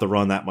stop the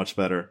run that much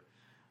better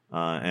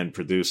and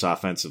produce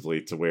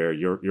offensively to where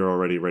you're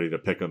already ready to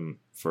pick them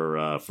for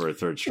a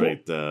third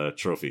straight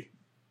trophy?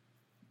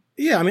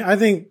 Yeah, I mean, I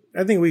think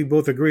we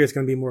both agree it's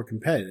going to be more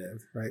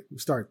competitive, right? We'll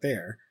start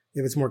there.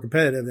 If it's more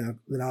competitive,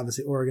 then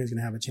obviously Oregon's going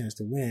to have a chance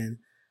to win.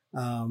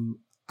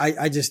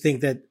 I just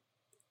think that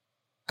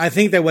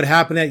what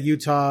happened at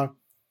Utah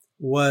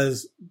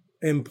was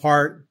in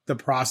part the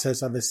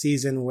process of a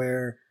season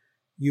where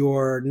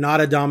you're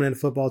not a dominant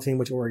football team,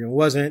 which Oregon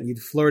wasn't. You'd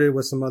flirted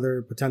with some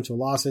other potential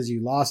losses.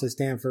 You lost at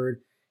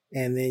Stanford,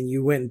 and then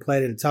you went and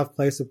played at a tough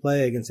place to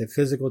play against a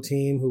physical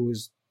team who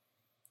was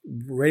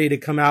ready to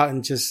come out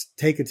and just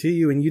take it to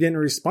you, and you didn't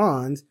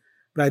respond.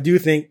 But I do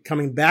think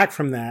coming back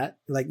from that,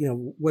 like,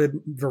 what did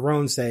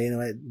Verone say?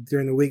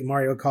 During the week,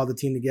 Mario called the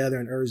team together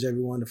and urged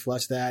everyone to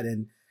flush that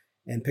and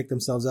pick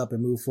themselves up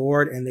and move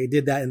forward. And they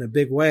did that in a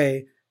big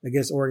way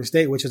against Oregon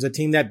State, which is a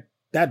team that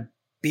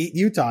beat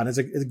Utah and is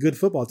a good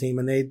football team.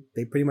 And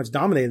they pretty much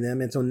dominated them.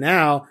 And so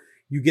now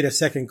you get a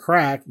second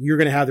crack. You're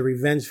going to have the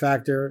revenge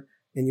factor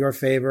in your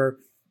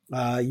favor.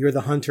 You're the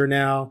hunter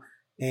now,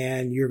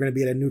 and you're going to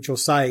be at a neutral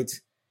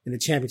site in a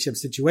championship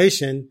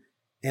situation.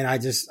 And I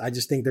just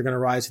think they're going to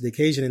rise to the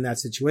occasion in that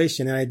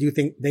situation. And I do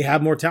think they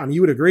have more talent.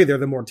 You would agree they're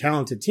the more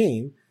talented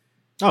team.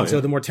 Oh, yeah.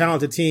 So the more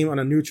talented team on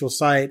a neutral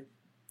site,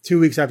 2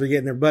 weeks after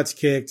getting their butts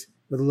kicked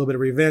with a little bit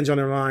of revenge on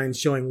their mind,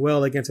 showing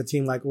well against a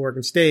team like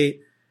Oregon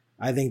State,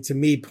 I think to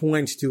me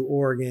points to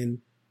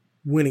Oregon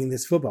winning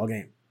this football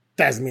game.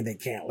 Doesn't mean they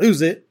can't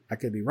lose it. I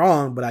could be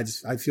wrong, but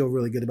I feel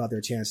really good about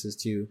their chances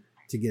to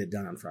get it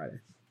done on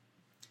Friday.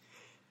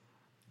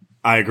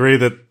 I agree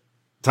that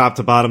top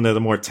to bottom, they're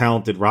the more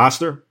talented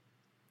roster.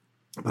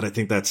 But I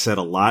think that said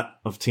a lot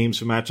of teams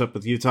who match up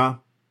with Utah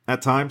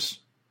at times.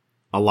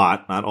 A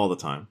lot, not all the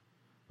time.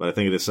 But I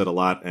think it has said a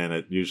lot, and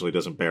it usually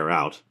doesn't bear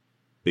out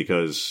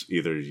because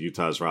either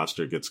Utah's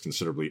roster gets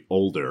considerably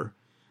older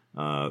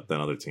than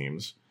other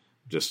teams,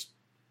 just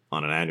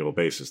on an annual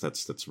basis.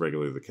 That's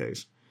regularly the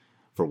case,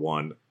 for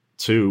one.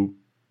 Two,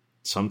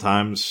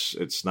 sometimes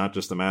it's not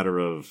just a matter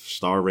of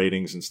star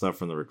ratings and stuff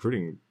from the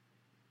recruiting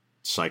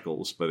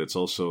cycles, but it's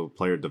also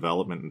player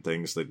development and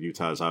things that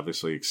Utah has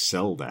obviously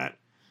excelled at.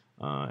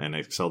 And they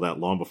excelled that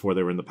long before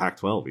they were in the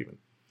Pac-12 even.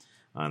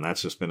 And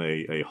that's just been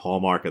a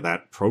hallmark of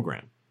that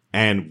program.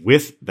 And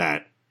with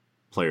that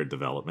player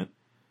development,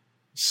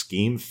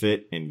 scheme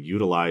fit and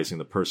utilizing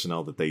the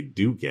personnel that they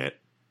do get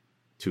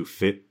to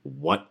fit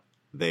what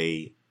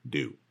they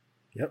do.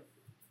 Yep.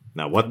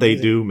 Now, what they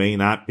do may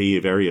not be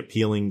very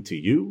appealing to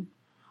you,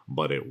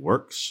 but it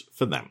works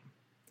for them.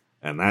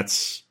 And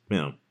it's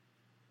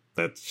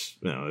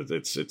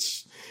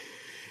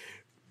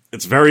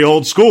very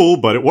old school,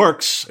 but it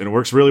works, and it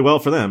works really well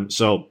for them.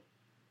 So,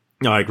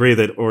 I agree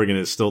that Oregon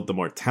is still the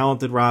more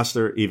talented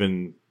roster,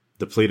 even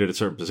depleted at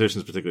certain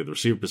positions, particularly the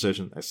receiver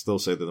position. I still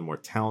say they're the more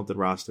talented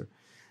roster.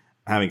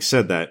 Having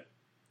said that,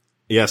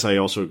 yes, I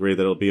also agree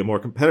that it'll be a more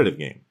competitive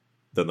game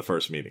than the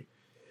first meeting.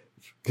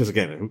 Because,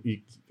 again,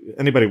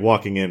 anybody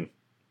walking in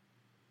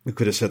who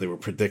could have said they were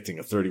predicting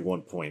a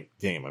 31-point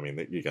game, I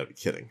mean, you got to be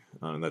kidding.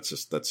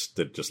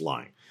 They're just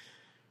lying.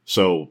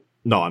 So,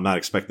 no, I'm not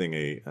expecting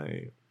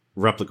a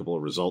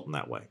replicable result in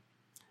that way.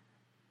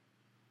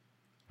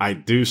 I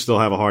do still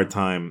have a hard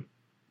time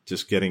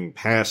just getting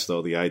past,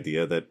 though, the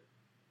idea that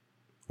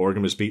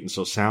Oregon was beaten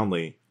so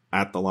soundly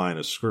at the line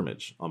of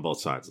scrimmage on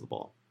both sides of the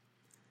ball.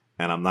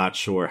 And I'm not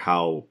sure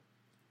how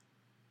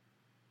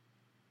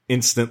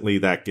instantly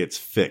that gets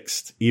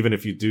fixed, even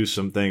if you do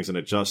some things and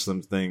adjust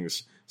some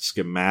things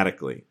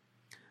schematically,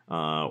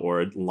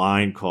 or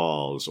line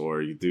calls,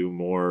 or you do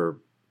more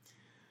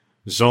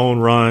zone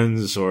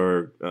runs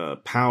or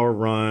power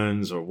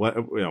runs, or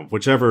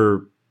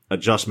whichever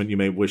adjustment you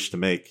may wish to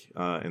make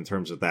in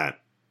terms of that.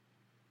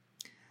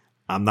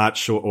 I'm not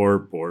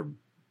sure, or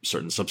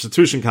certain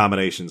substitution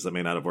combinations that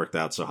may not have worked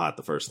out so hot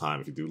the first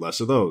time if you do less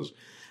of those.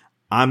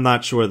 I'm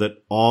not sure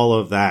that all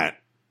of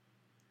that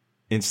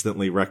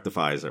instantly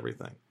rectifies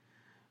everything.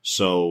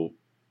 So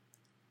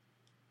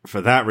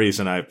for that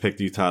reason, I picked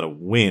Utah to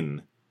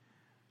win.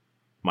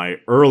 My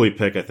early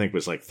pick, I think,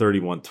 was like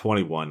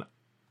 31-21.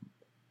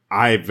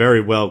 I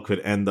very well could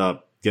end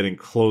up getting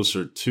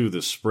closer to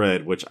the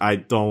spread, which I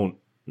don't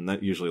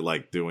not usually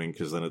like doing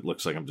because then it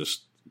looks like I'm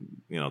just,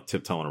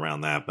 tiptoeing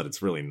around that, but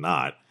it's really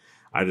not.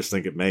 I just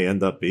think it may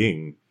end up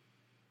being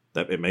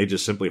that it may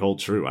just simply hold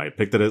true. I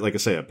picked it, like I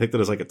say, I picked it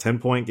as like a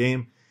 10-point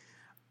game.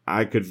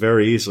 I could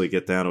very easily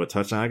get down to a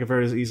touchdown. I could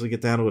very easily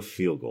get down to a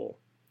field goal.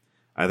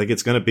 I think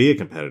it's going to be a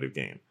competitive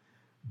game.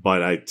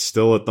 But I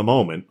still, at the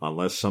moment,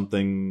 unless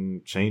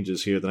something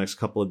changes here the next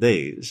couple of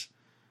days,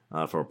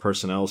 from a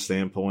personnel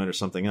standpoint or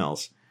something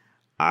else,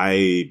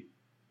 I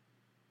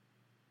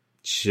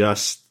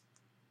just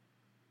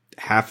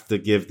have to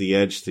give the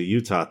edge to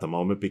Utah at the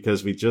moment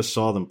because we just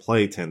saw them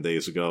play 10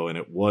 days ago and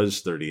it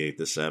was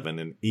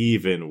 38-7. And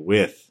even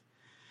with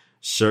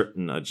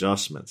certain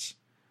adjustments,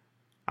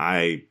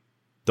 I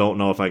don't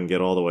know if I can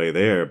get all the way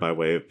there by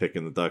way of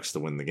picking the Ducks to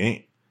win the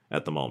game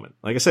at the moment.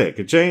 Like I say, it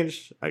could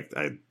change. I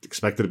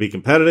expect it to be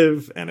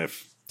competitive, and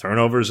if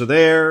turnovers are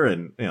there,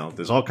 and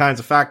there's all kinds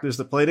of factors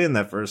that played in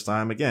that first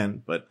time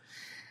again, but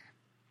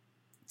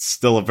it's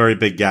still a very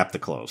big gap to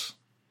close.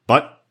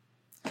 But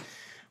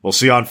we'll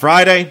see on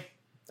Friday,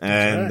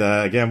 and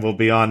again, we'll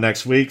be on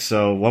next week,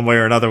 so one way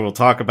or another, we'll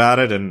talk about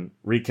it and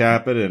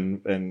recap it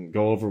and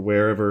go over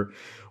wherever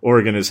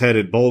Oregon is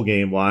headed bowl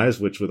game-wise,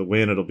 which with a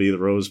win, it'll be the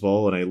Rose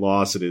Bowl, and a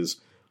loss, it is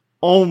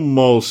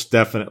almost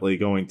definitely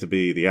going to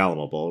be the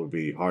Alamo Bowl. It would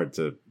be hard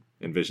to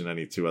envision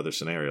any two other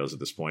scenarios at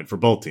this point for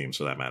both teams,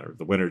 for that matter.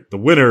 The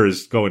winner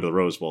is going to the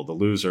Rose Bowl. The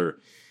loser,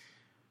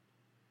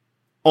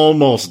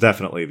 almost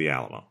definitely the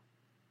Alamo.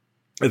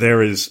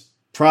 There is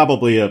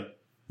probably a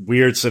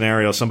weird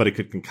scenario somebody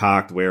could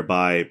concoct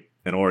whereby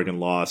an Oregon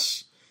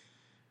loss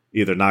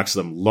either knocks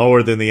them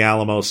lower than the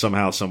Alamo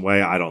somehow, some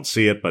way. I don't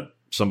see it, but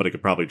somebody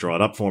could probably draw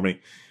it up for me.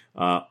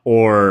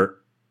 Or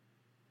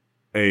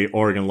a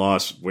Oregon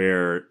loss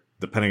where,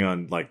 depending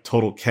on like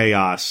total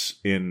chaos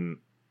in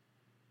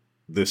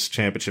this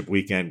championship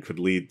weekend, could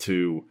lead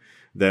to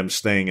them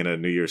staying in a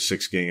New Year's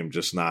Six game,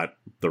 just not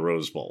the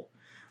Rose Bowl.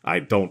 I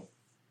don't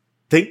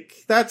think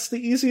that's the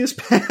easiest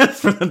path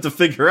for them to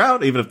figure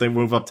out, even if they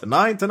move up to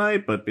 9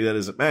 tonight, but be that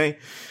as it may.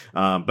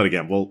 But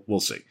again, we'll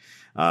see.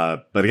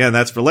 But again,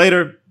 that's for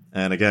later.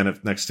 And again,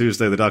 if next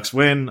Tuesday the Ducks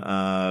win,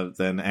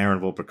 then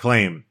Aaron will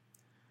proclaim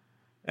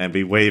and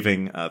be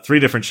waving 3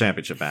 different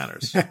championship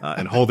banners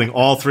and holding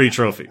all 3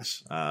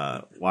 trophies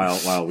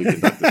while we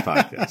conduct this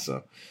podcast.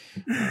 So,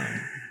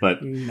 but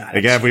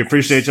again, we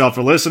appreciate y'all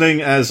for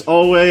listening. As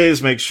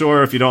always, make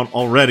sure, if you don't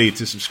already,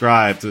 to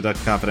subscribe to the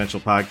Ducks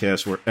Confidential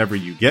podcast wherever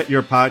you get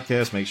your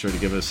podcast. Make sure to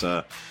give us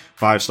a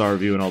 5-star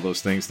review and all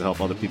those things to help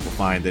other people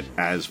find it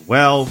as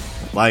well.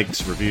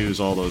 Likes,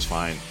 reviews, all those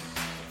fine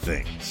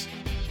things.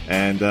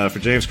 And for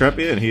James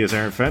Crepia, and he is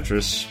Aaron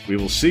Fentress, we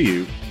will see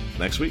you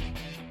next week.